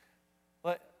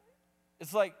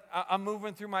 It's like I'm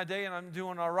moving through my day and I'm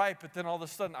doing all right, but then all of a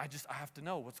sudden I have to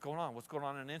know what's going on. What's going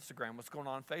on Instagram? What's going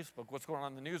on on Facebook? What's going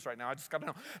on in the news right now? I just got to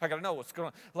know. I got to know what's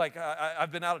going on.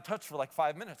 I've been out of touch for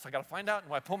 5 minutes. I got to find out. And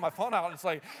when I pull my phone out, it's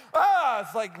like,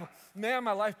 man,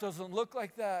 my life doesn't look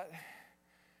like that.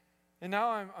 And now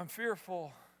I'm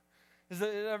fearful. Is it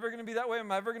ever going to be that way?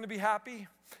 Am I ever going to be happy?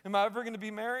 Am I ever going to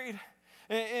be married?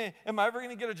 Am I ever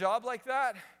going to get a job like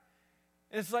that?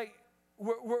 And it's like,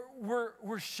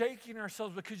 we're shaking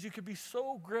ourselves because you could be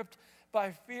so gripped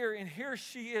by fear. And here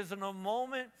she is in a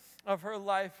moment of her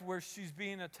life where she's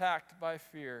being attacked by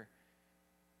fear.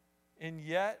 And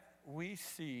yet we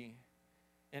see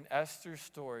in Esther's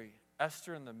story,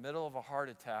 Esther in the middle of a heart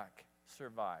attack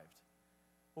survived.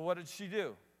 Well, what did she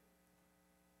do?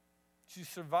 She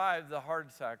survived the heart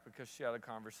attack because she had a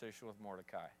conversation with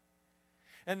Mordecai.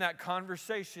 And that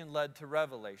conversation led to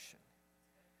revelation.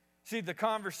 See, the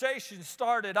conversation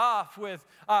started off with,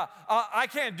 I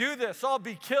can't do this. I'll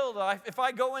be killed. If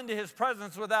I go into his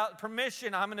presence without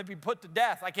permission, I'm going to be put to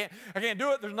death. I can't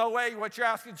do it. There's no way. What you're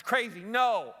asking is crazy.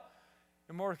 No.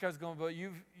 And Mordecai's going, but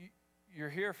you're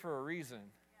here for a reason.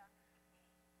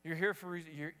 You're here for a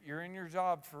reason. You're in your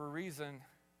job for a reason.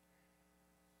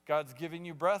 God's giving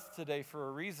you breath today for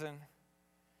a reason.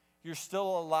 You're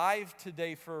still alive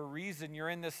today for a reason. You're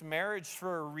in this marriage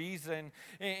for a reason.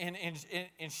 And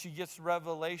she gets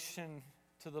revelation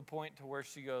to the point to where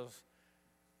she goes,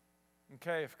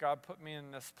 okay, if God put me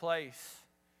in this place,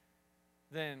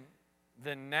 then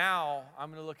now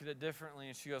I'm going to look at it differently.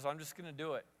 And she goes, I'm just going to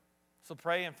do it. So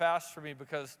pray and fast for me,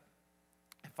 because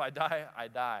if I die, I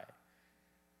die.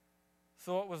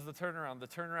 So what was the turnaround? The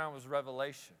turnaround was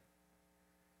revelation.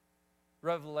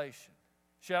 Revelation.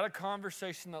 She had a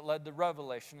conversation that led to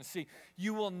revelation. And see,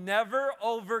 you will never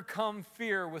overcome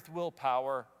fear with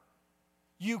willpower.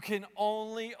 You can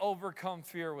only overcome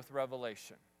fear with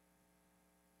revelation.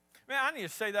 Man, I need to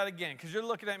say that again, because you're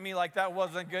looking at me like that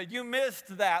wasn't good. You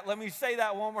missed that. Let me say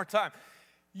that one more time.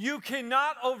 You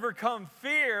cannot overcome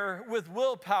fear with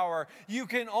willpower. You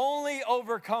can only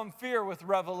overcome fear with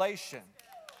revelation.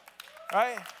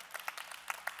 Right?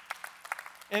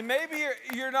 And maybe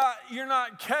you're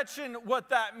not catching what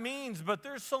that means, but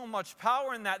there's so much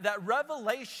power in that. That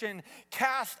revelation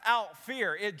casts out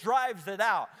fear. It drives it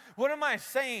out. What am I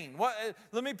saying?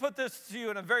 Let me put this to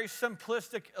you in a very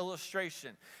simplistic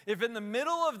illustration. If in the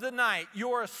middle of the night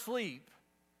you're asleep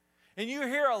and you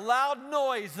hear a loud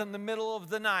noise in the middle of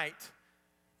the night,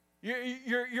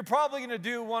 you're probably going to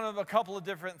do one of a couple of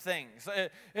different things.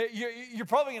 You're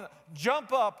probably going to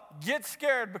jump up, get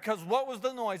scared because what was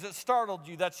the noise? It startled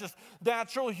you. That's just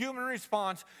natural human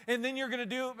response. And then you're going to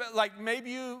do, like, maybe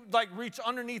you reach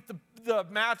underneath the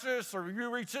mattress, or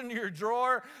you reach into your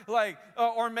drawer,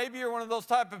 or maybe you're one of those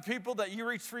type of people that you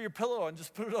reach for your pillow and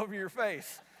just put it over your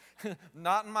face.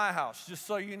 Not in my house, just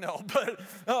so you know.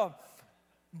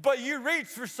 But you reach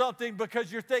for something because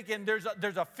you're thinking there's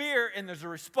a fear and there's a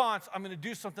response. I'm going to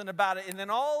do something about it. And then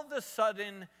all of a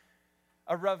sudden,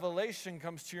 a revelation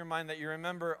comes to your mind that you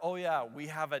remember, oh yeah, we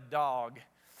have a dog.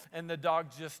 And the dog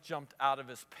just jumped out of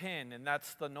his pen. And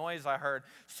that's the noise I heard.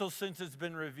 So since it's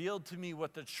been revealed to me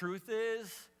what the truth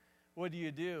is, what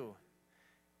do?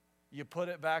 You put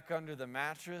it back under the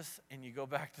mattress and you go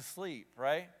back to sleep,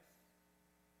 right?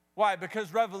 Why?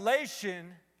 Because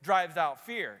revelation drives out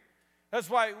fear. That's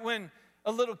why when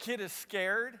a little kid is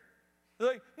scared, they're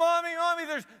like, Mommy,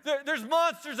 there's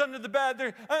monsters under the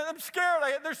bed. I'm scared.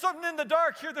 There's something in the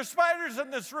dark here. There's spiders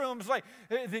in this room. It's like,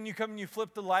 then you come and you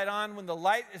flip the light on. When the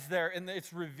light is there and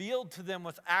it's revealed to them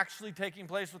what's actually taking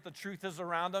place, what the truth is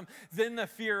around them, then the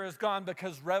fear is gone,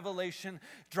 because revelation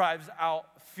drives out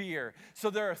fear. So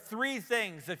there are three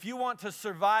things, if you want to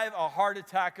survive a heart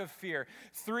attack of fear,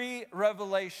 three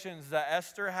revelations that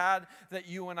Esther had that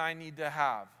you and I need to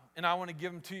have. And I want to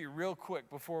give them to you real quick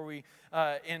before we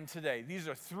end today. These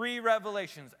are three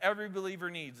revelations every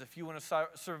believer needs if you want to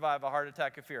survive a heart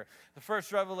attack of fear. The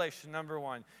first revelation, number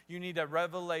one, you need a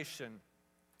revelation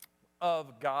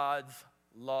of God's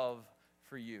love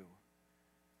for you.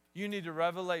 You need a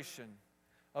revelation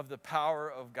of the power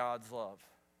of God's love.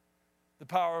 The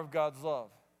power of God's love.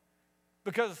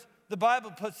 Because the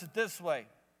Bible puts it this way.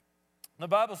 The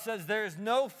Bible says there is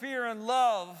no fear in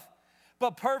love,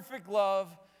 but perfect love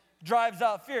drives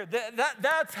out fear.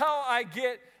 That's how I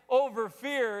get over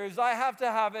fear, is I have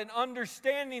to have an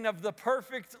understanding of the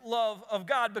perfect love of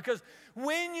God. Because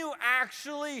when you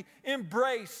actually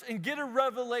embrace and get a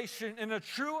revelation and a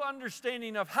true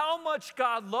understanding of how much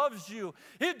God loves you,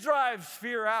 it drives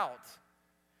fear out.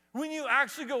 When you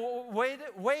actually go, wait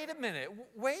a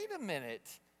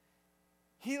minute.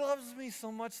 He loves me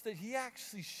so much that he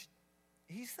actually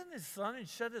he sent his son and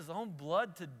shed his own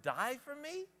blood to die for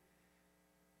me?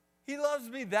 He loves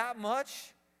me that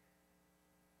much?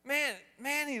 Man,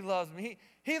 he loves me.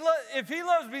 If he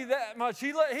loves me that much,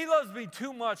 he loves me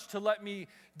too much to let me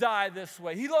die this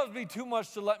way. He loves me too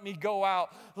much to let me go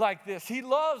out like this. He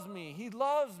loves me. He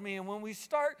loves me. And when we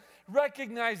start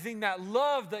recognizing that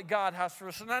love that God has for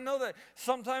us, and I know that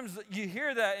sometimes you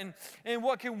hear that, and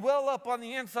what can well up on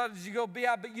the inside is you go,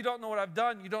 yeah, but you don't know what I've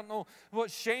done. You don't know what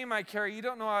shame I carry. You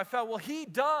don't know how I felt. Well, he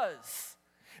does.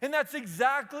 And that's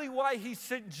exactly why he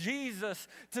sent Jesus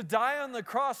to die on the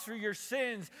cross for your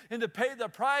sins and to pay the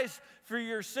price for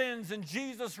your sins. And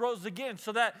Jesus rose again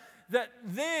so that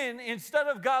then instead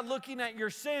of God looking at your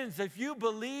sins, if you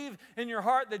believe in your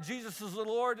heart that Jesus is the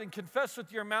Lord and confess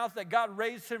with your mouth that God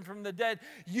raised him from the dead,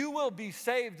 you will be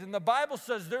saved. And the Bible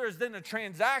says there is then a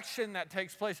transaction that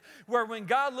takes place where when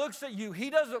God looks at you, he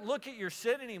doesn't look at your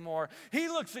sin anymore. He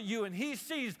looks at you and he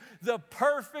sees the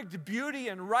perfect beauty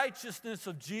and righteousness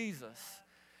of Jesus.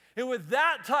 And with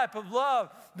that type of love,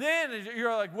 then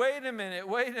you're like, wait a minute.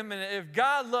 If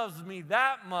God loves me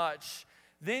that much,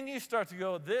 then you start to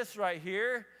go, this right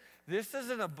here, this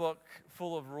isn't a book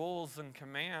full of rules and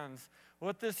commands.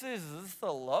 What this is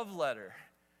a love letter.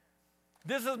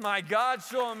 This is my God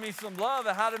showing me some love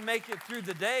of how to make it through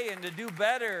the day and to do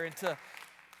better and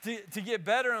to get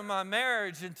better in my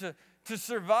marriage and to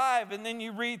survive. And then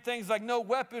you read things like, no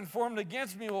weapon formed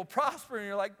against me will prosper. And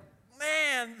you're like,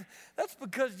 man, that's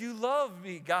because you love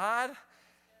me, God.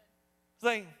 It's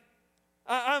like,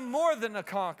 I'm more than a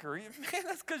conqueror. Man,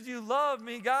 that's because you love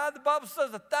me, God. The Bible says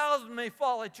 1,000 may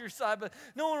fall at your side, but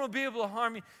no one will be able to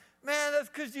harm you. Man, that's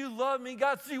because you love me,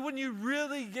 God. See, when you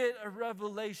really get a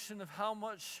revelation of how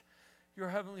much your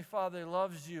Heavenly Father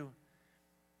loves you,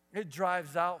 it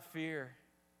drives out fear.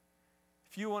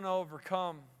 If you want to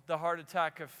overcome the heart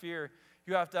attack of fear,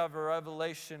 you have to have a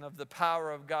revelation of the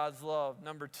power of God's love.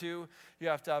 Number 2, you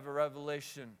have to have a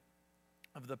revelation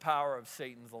of the power of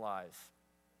Satan's lies.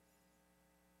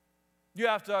 You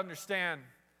have to understand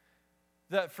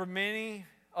that for many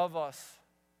of us,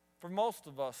 for most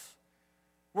of us,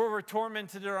 where we're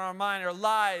tormented in our mind are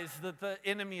lies that the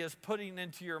enemy is putting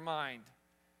into your mind.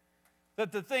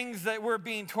 That the things that we're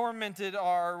being tormented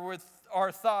are with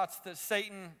our thoughts that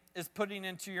Satan is putting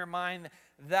into your mind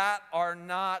that are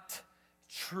not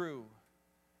true.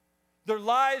 They're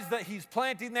lies that he's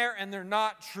planting there and they're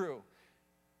not true.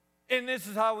 And this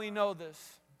is how we know this.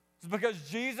 It's because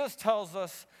Jesus tells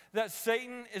us that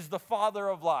Satan is the father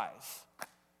of lies.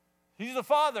 He's the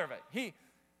father of it. He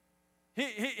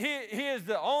is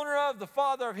the owner of, the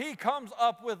father of, he comes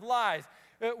up with lies.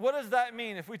 What does that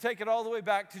mean? If we take it all the way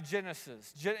back to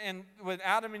Genesis, and when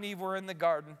Adam and Eve were in the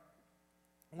garden,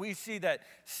 we see that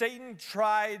Satan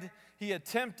he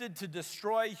attempted to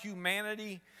destroy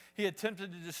humanity. He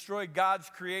attempted to destroy God's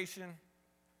creation,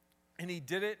 and he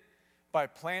did it by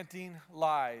planting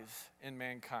lies in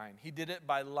mankind. He did it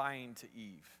by lying to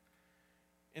Eve.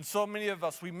 And so many of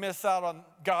us, we miss out on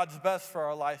God's best for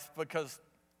our life because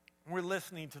we're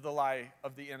listening to the lie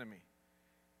of the enemy.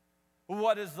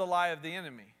 What is the lie of the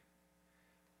enemy?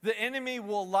 The enemy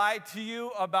will lie to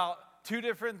you about 2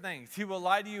 different things. He will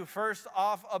lie to you first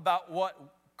off about what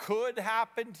could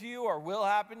happen to you or will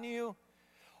happen to you.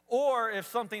 Or if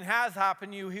something has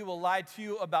happened to you, he will lie to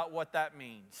you about what that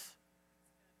means.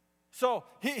 So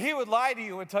he would lie to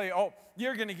you and tell you, oh,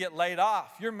 you're going to get laid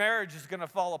off. Your marriage is going to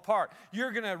fall apart.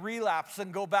 You're going to relapse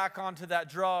and go back onto that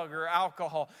drug or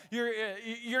alcohol.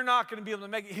 You're not going to be able to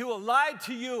make it. He will lie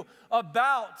to you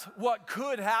about what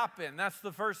could happen. That's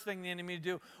the first thing the enemy will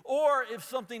do. Or if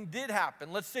something did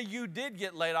happen, let's say you did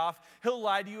get laid off, he'll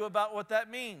lie to you about what that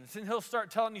means. And he'll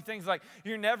start telling you things like,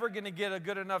 you're never going to get a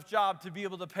good enough job to be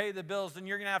able to pay the bills, and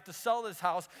you're going to have to sell this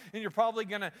house, and you're probably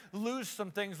going to lose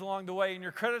some things along the way, and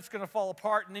your credit's going to fall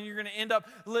apart, and then you're going to end up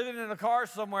living in a car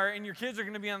somewhere, and your kids are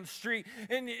going to be on the street.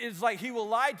 And it's like he will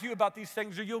lie to you about these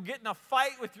things, or you'll get in a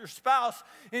fight with your spouse,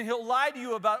 and he'll lie to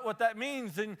you about what that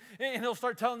means, and he'll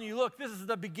start telling you, look, this is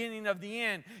the beginning of the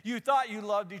end. You thought you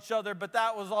loved each other, but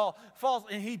that was all false.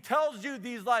 And he tells you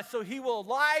these lies, so he will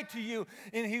lie to you,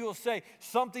 and he will say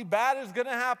something bad is going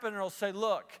to happen, or he'll say,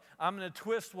 look, I'm going to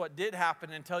twist what did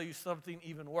happen and tell you something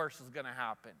even worse is going to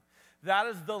happen. That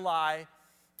is the lie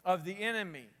of the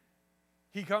enemy.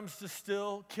 He comes to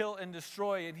steal, kill, and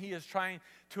destroy, and he is trying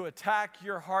to attack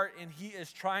your heart, and he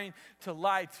is trying to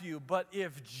lie to you. But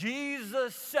if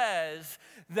Jesus says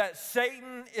that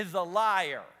Satan is a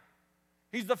liar,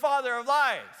 he's the father of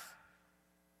lies.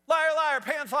 Liar, liar,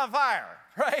 pants on fire,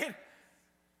 right?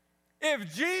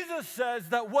 If Jesus says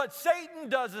that what Satan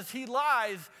does is he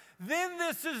lies, then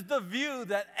this is the view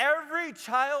that every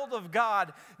child of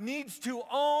God needs to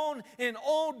own and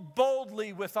own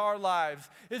boldly with our lives.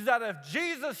 Is that if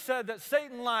Jesus said that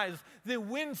Satan lies, then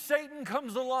when Satan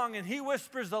comes along and he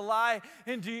whispers a lie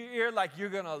into your ear like you're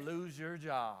going to lose your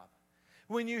job,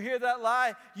 when you hear that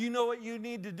lie, you know what you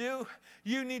need to do?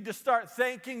 You need to start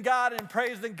thanking God and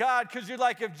praising God, because you're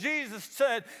like, if Jesus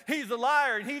said he's a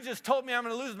liar and he just told me I'm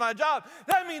going to lose my job,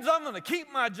 that means I'm going to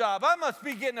keep my job. I must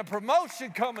be getting a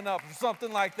promotion coming up or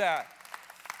something like that.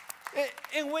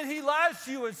 And when he lies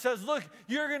to you and says, look,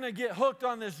 you're going to get hooked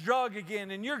on this drug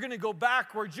again, and you're going to go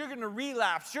backwards, you're going to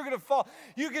relapse, you're going to fall,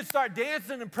 you can start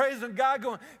dancing and praising God,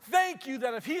 going, thank you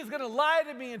that if he's going to lie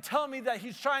to me and tell me that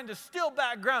he's trying to steal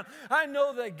back ground, I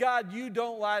know that, God, you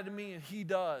don't lie to me, and he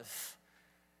does.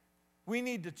 We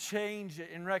need to change it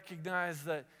and recognize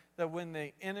that when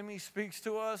the enemy speaks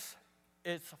to us,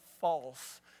 it's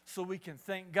false. So we can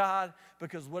thank God,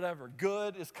 because whatever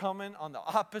good is coming on the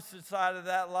opposite side of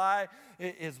that lie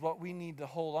is what we need to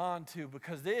hold on to,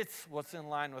 because it's what's in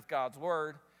line with God's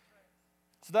word.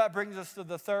 So that brings us to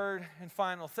the third and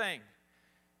final thing.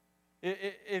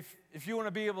 If you want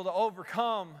to be able to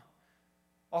overcome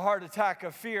a heart attack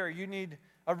of fear, you need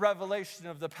a revelation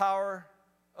of the power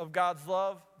of God's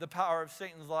love, the power of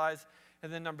Satan's lies,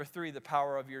 and then number 3, the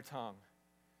power of your tongue.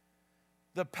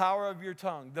 The power of your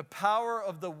tongue, the power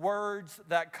of the words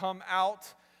that come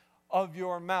out of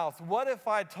your mouth. What if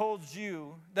I told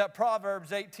you that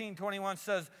Proverbs 18:21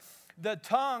 says, the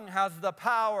tongue has the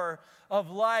power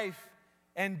of life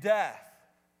and death?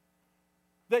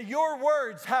 That your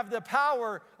words have the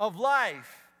power of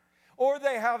life, or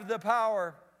they have the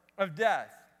power of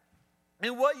death.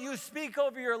 And what you speak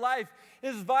over your life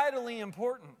is vitally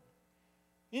important.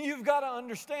 You've got to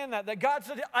understand that God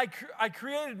said, I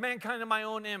created mankind in my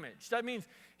own image. That means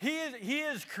he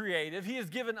is creative. He has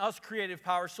given us creative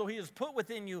power, so he has put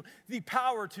within you the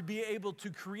power to be able to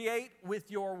create with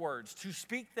your words, to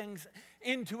speak things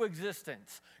into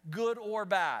existence, good or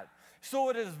bad. So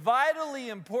it is vitally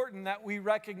important that we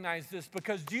recognize this,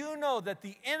 because do you know that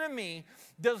the enemy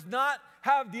does not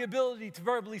have the ability to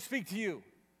verbally speak to you?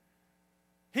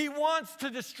 He wants to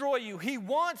destroy you. He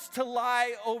wants to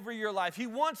lie over your life. He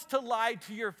wants to lie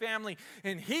to your family,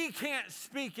 and he can't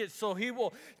speak it, so he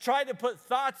will try to put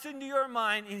thoughts into your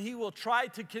mind, and he will try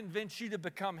to convince you to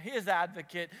become his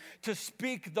advocate, to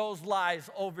speak those lies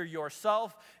over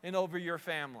yourself and over your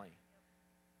family.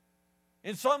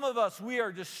 And some of us, we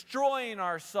are destroying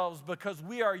ourselves because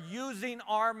we are using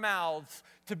our mouths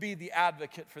to be the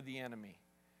advocate for the enemy.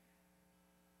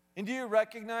 And do you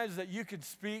recognize that you could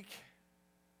speak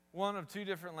one of 2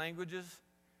 different languages?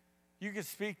 You could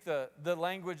speak the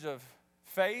language of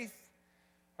faith,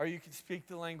 or you could speak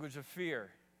the language of fear.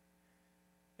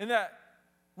 And that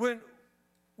when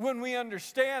we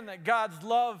understand that God's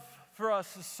love for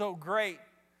us is so great,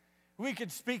 we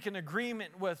could speak in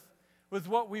agreement with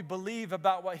what we believe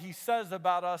about what he says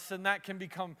about us, and that can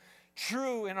become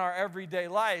true in our everyday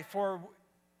life. Or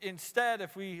instead,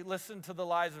 if we listen to the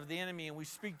lies of the enemy and we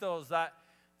speak those, that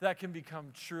can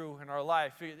become true in our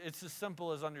life. It's as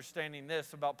simple as understanding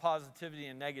this about positivity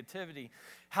and negativity.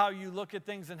 How you look at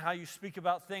things and how you speak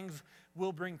about things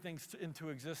will bring things into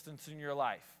existence in your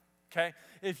life, okay?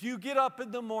 If you get up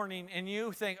in the morning and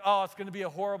you think, oh, it's going to be a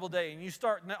horrible day, and you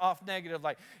start off negative,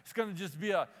 like it's going to just be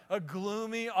a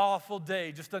gloomy, awful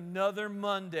day, just another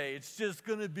Monday. It's just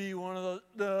going to be one of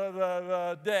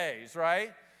the days,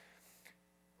 right?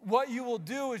 What you will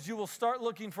do is you will start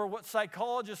looking for what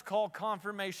psychologists call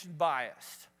confirmation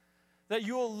bias. That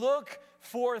you will look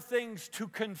for things to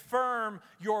confirm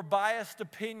your biased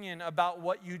opinion about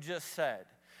what you just said.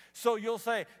 So you'll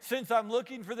say, since I'm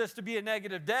looking for this to be a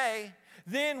negative day,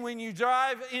 then when you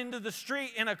drive into the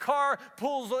street and a car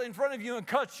pulls in front of you and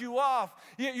cuts you off,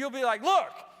 you'll be like, look,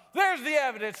 there's the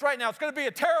evidence right now. It's going to be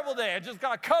a terrible day. I just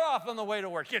got cut off on the way to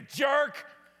work, you jerk.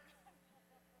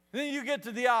 Then you get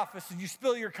to the office and you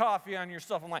spill your coffee on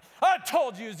yourself. I'm like, I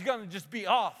told you it's going to just be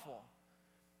awful.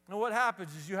 And what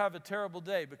happens is you have a terrible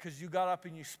day because you got up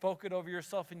and you spoke it over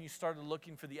yourself and you started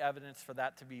looking for the evidence for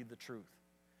that to be the truth.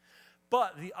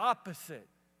 But the opposite,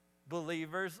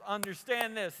 believers,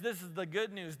 understand this. This is the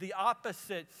good news. The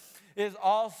opposite is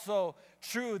also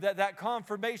true, that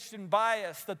confirmation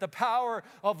bias, that the power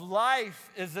of life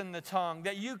is in the tongue,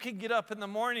 that you can get up in the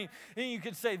morning and you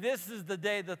can say, this is the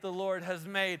day that the Lord has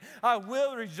made. I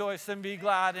will rejoice and be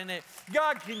glad in it.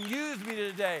 God can use me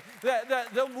today.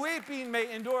 That the weeping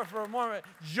may endure for a moment.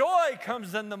 Joy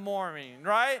comes in the morning,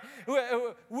 right?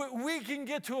 We can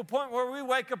get to a point where we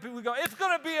wake up and we go, it's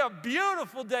going to be a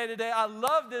beautiful day today. I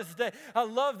love this day. I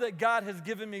love that God has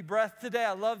given me breath today.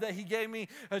 I love that he gave me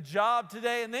a job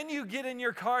today. And then you get in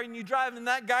your car and you drive and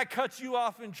that guy cuts you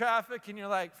off in traffic and you're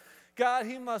like, God,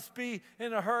 he must be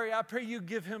in a hurry. I pray you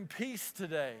give him peace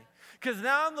today. Because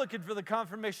now I'm looking for the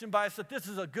confirmation bias that this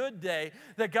is a good day,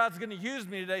 that God's going to use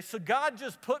me today. So God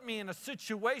just put me in a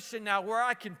situation now where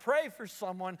I can pray for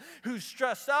someone who's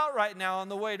stressed out right now on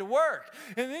the way to work.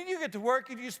 And then you get to work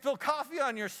and you spill coffee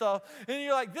on yourself. And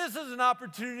you're like, this is an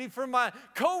opportunity for my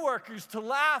coworkers to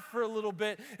laugh for a little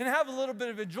bit and have a little bit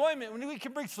of enjoyment. When we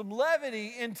can bring some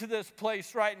levity into this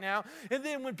place right now. And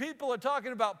then when people are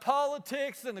talking about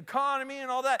politics and economy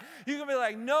and all that, you can be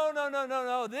like, no.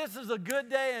 This is a good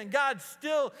day, and God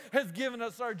still has given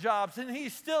us our jobs, and he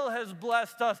still has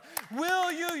blessed us.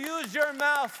 Will you use your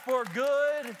mouth for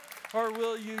good, or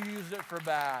will you use it for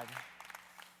bad?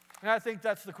 And I think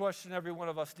that's the question every one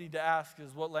of us need to ask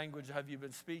is, what language have you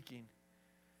been speaking?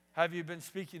 Have you been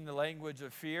speaking the language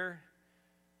of fear?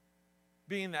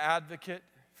 Being the advocate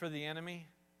for the enemy?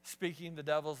 Speaking the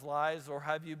devil's lies? Or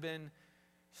have you been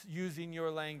using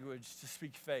your language to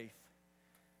speak faith?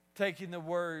 Taking the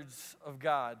words of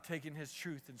God, taking his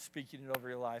truth and speaking it over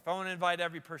your life. I want to invite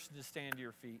every person to stand to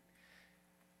your feet,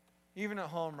 even at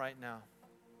home right now,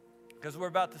 because we're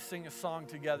about to sing a song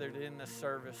together to end this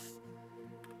service.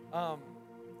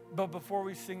 But before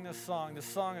we sing this song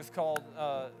is called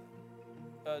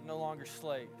No Longer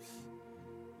Slaves.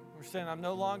 We're saying, I'm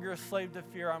no longer a slave to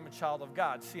fear, I'm a child of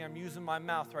God. See, I'm using my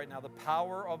mouth right now, the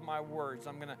power of my words.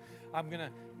 I'm gonna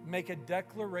make a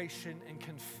declaration and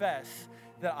confess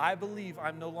that I believe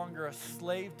I'm no longer a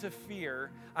slave to fear,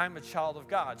 I'm a child of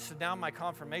God. So now my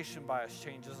confirmation bias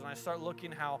changes, and I start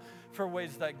looking for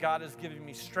ways that God is giving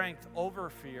me strength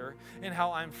over fear, and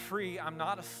how I'm free, I'm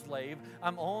not a slave,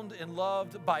 I'm owned and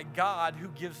loved by God who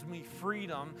gives me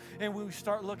freedom. And when we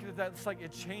start looking at that, it's like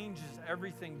it changes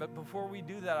everything. But before we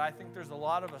do that, I think there's a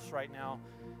lot of us right now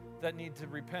that need to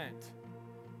repent.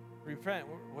 Repent.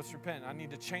 What's repent? I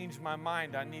need to change my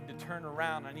mind. I need to turn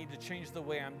around. I need to change the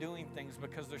way I'm doing things,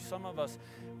 because there's some of us,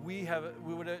 we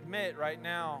would admit right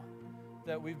now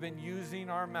that we've been using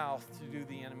our mouth to do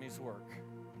the enemy's work.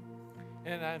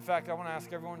 And in fact, I want to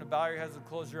ask everyone to bow your heads and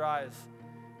close your eyes.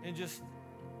 And just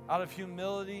out of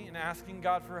humility and asking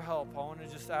God for help, I want to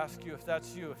just ask you, if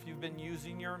that's you, if you've been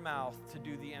using your mouth to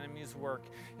do the enemy's work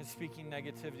and speaking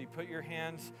negativity, put your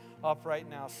hands up right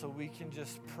now so we can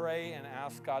just pray and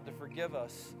ask God to forgive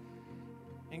us.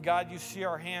 And God, you see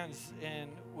our hands, and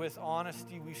with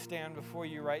honesty, we stand before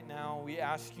you right now. We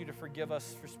ask you to forgive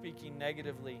us for speaking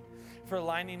negatively, for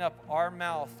lining up our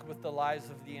mouth with the lies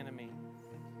of the enemy.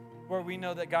 Where we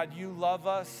know that, God, you love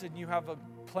us and you have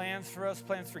plans for us,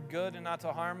 plans for good and not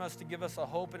to harm us, to give us a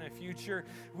hope and a future.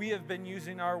 We have been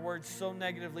using our words so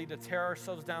negatively to tear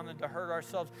ourselves down and to hurt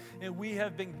ourselves. And we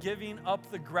have been giving up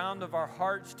the ground of our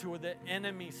hearts to the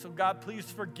enemy. So God, please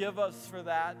forgive us for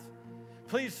that.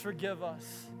 Please forgive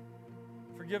us.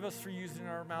 Forgive us for using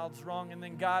our mouths wrong. And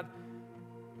then God,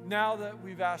 now that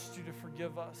we've asked you to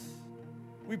forgive us,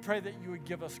 we pray that you would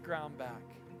give us ground back.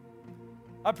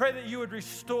 I pray that you would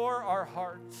restore our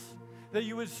hearts, that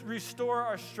you would restore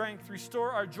our strength, restore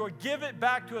our joy. Give it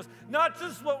back to us. Not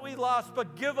just what we lost,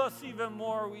 but give us even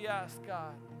more, we ask,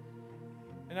 God.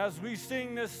 And as we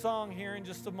sing this song here in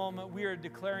just a moment, we are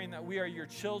declaring that we are your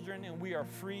children and we are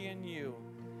free in you,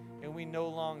 and we no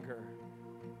longer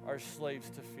are slaves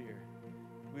to fear.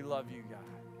 We love you, God.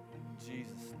 In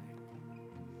Jesus' name.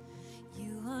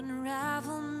 You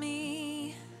unravel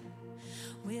me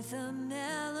with a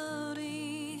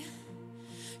melody.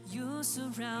 You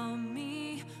surround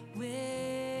me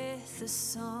with a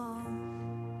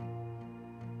song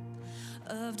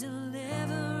of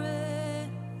deliverance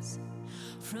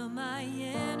from my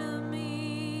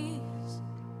enemies,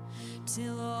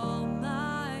 till all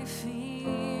my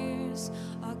fears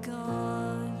are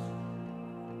gone,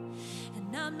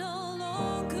 and I'm no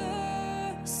longer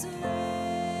a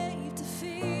slave to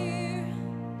fear.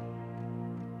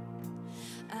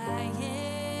 I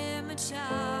am a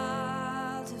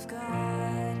child of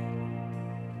God,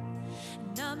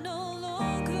 and I'm no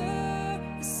longer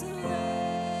a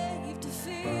slave to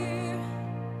fear.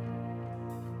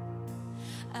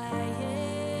 I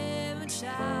am a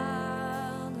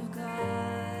child of God.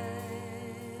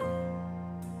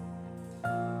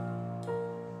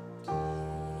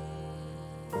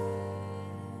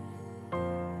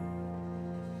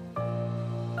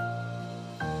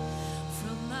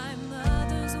 From my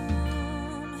mother's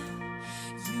womb,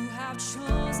 you have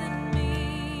chosen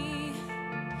me.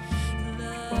 Your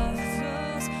love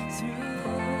flows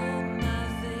through my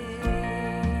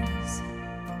veins,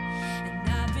 and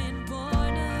I've been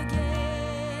born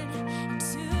again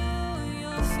into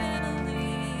your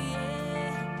family.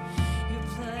 Your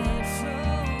blood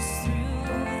flows through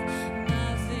my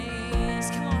veins.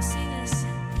 Come on, sing this.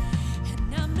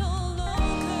 And I'm no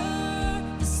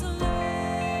longer a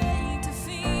slave to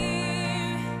fear.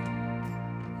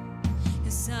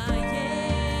 Yes, I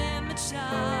am a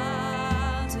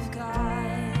child of God,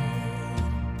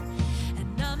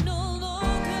 and I'm no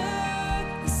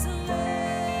longer a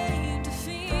slave to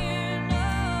fear, no.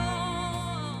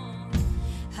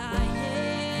 I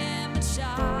am a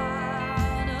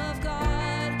child of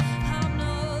God. I'm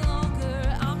no longer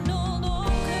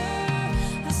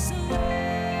a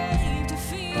slave to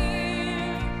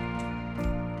fear.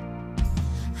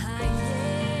 I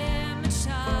am a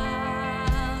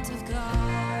child of God.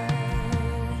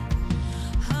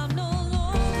 I'm no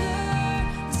longer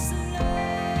a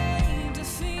slave to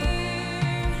fear.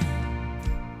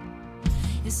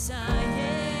 Yes, I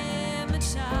am a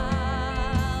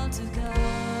child of God.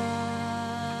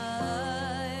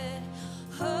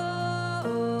 Oh,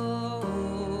 oh,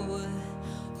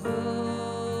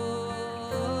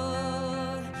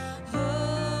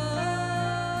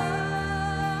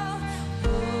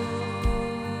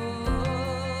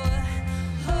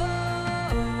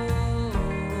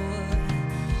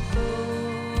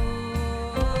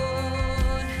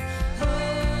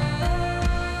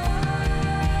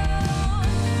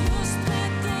 You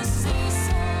split the sea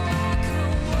so I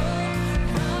could walk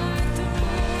right through.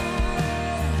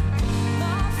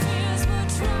 My fears were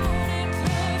drowned in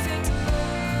perfect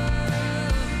love.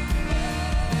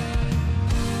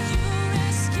 You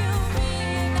rescued me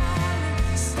and I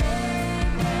will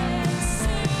stand and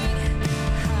sing.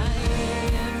 I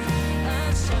am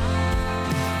a child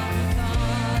of God.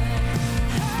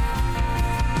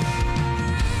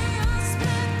 You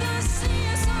split the sea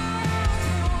so I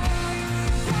could walk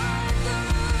right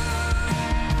through.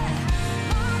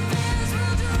 My fears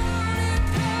were drowned in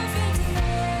perfect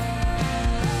love.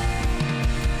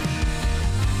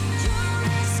 You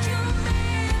rescued me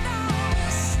and I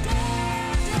will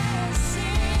stand and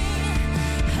sing.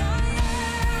 I am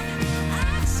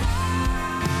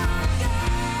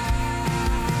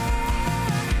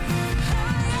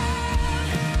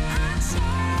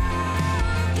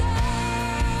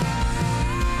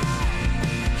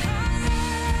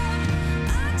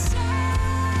a child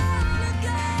of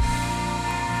God.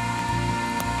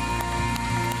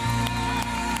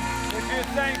 If you're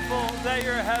thankful that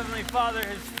your Heavenly Father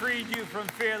has freed you from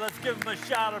fear, let's give him a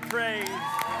shout of praise.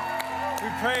 We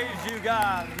praise you,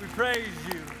 God. We praise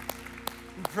you.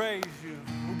 We praise you.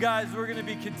 Well, guys, we're going to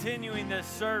be continuing this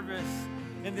service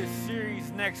in this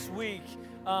series next week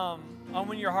on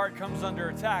when your heart comes under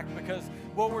attack, because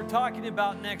what we're talking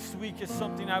about next week is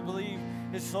something I believe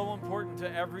is so important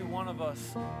to every one of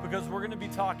us, because we're going to be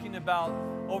talking about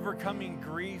overcoming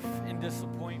grief and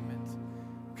disappointment.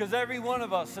 Because every one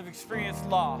of us have experienced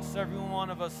loss. Every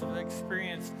one of us have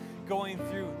experienced going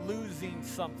through losing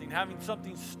something, having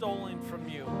something stolen from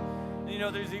you. And you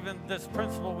know, there's even this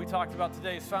principle we talked about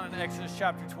today. It's found in Exodus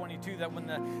chapter 22, that when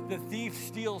the thief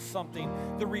steals something,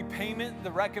 the repayment,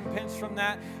 the recompense from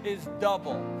that is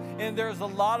double. And there's a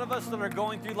lot of us that are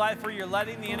going through life where you're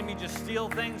letting the enemy just steal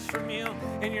things from you,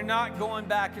 and you're not going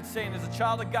back and saying, as a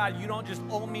child of God, you don't just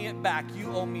owe me it back,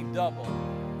 you owe me double.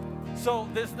 So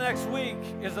this next week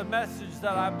is a message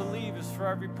that I believe is for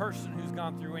every person who's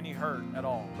gone through any hurt at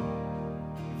all.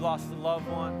 You've lost a loved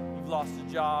one, you've lost a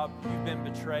job, you've been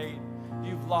betrayed,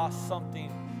 you've lost something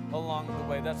along the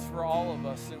way. That's for all of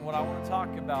us. And what I want to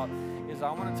talk about is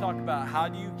how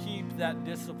do you keep that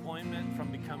disappointment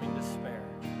from becoming despair?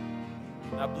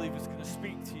 And I believe it's going to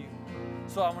speak to you.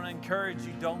 So I want to encourage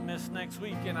you, don't miss next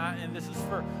week. And this is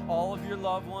for all of your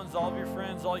loved ones, all of your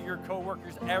friends, all your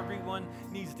coworkers. Everyone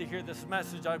needs to hear this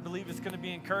message. I believe it's going to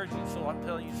be encouraging. So I'm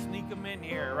telling you, sneak them in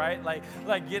here, right? Like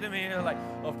get them in here, like,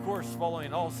 of course,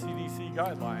 following all CDC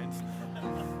guidelines.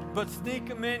 But sneak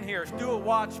them in here. Do a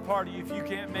watch party if you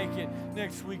can't make it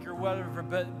next week or whatever.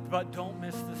 But don't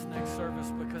miss this next service,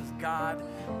 because God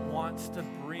wants to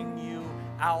bring you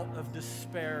out of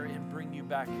despair and bring you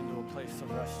back into a place of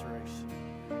restoration.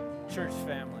 Church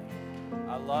family,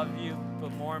 I love you,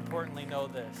 but more importantly, know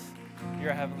this: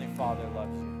 your Heavenly Father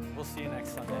loves you. We'll see you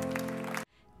next Sunday.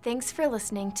 Thanks for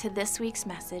listening to this week's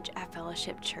message at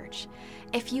Fellowship Church.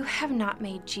 If you have not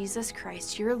made Jesus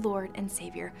Christ your Lord and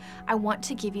Savior, I want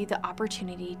to give you the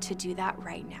opportunity to do that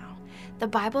right now. The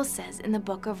Bible says in the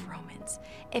book of Romans,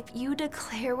 if you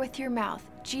declare with your mouth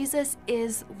Jesus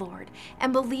is Lord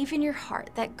and believe in your heart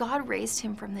that God raised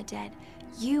him from the dead,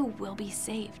 you will be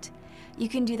saved. You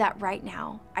can do that right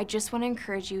now. I just want to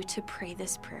encourage you to pray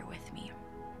this prayer with me.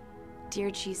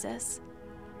 Dear Jesus,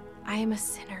 I am a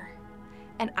sinner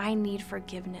and I need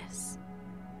forgiveness.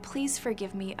 Please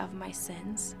forgive me of my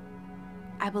sins.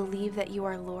 I believe that you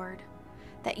are Lord,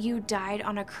 that you died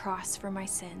on a cross for my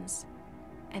sins,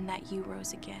 and that you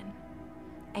rose again.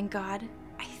 And God,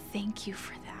 I thank you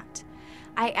for that.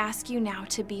 I ask you now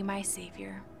to be my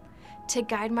Savior, to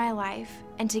guide my life,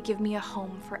 and to give me a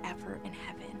home forever in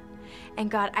heaven. And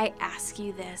God, I ask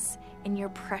you this in your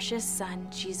precious Son,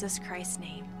 Jesus Christ's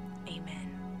name. Amen.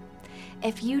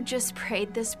 If you just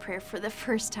prayed this prayer for the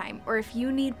first time, or if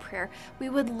you need prayer, we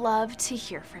would love to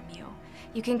hear from you.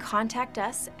 You can contact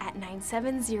us at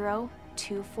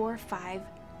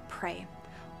 970-245-PRAY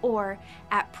or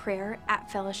at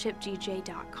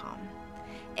prayer@fellowshipgj.com.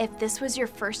 If this was your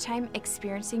first time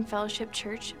experiencing Fellowship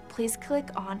Church, please click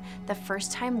on the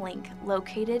first time link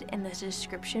located in the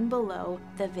description below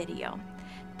the video.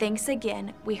 Thanks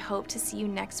again. We hope to see you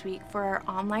next week for our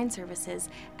online services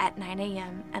at 9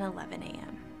 a.m. and 11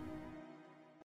 a.m.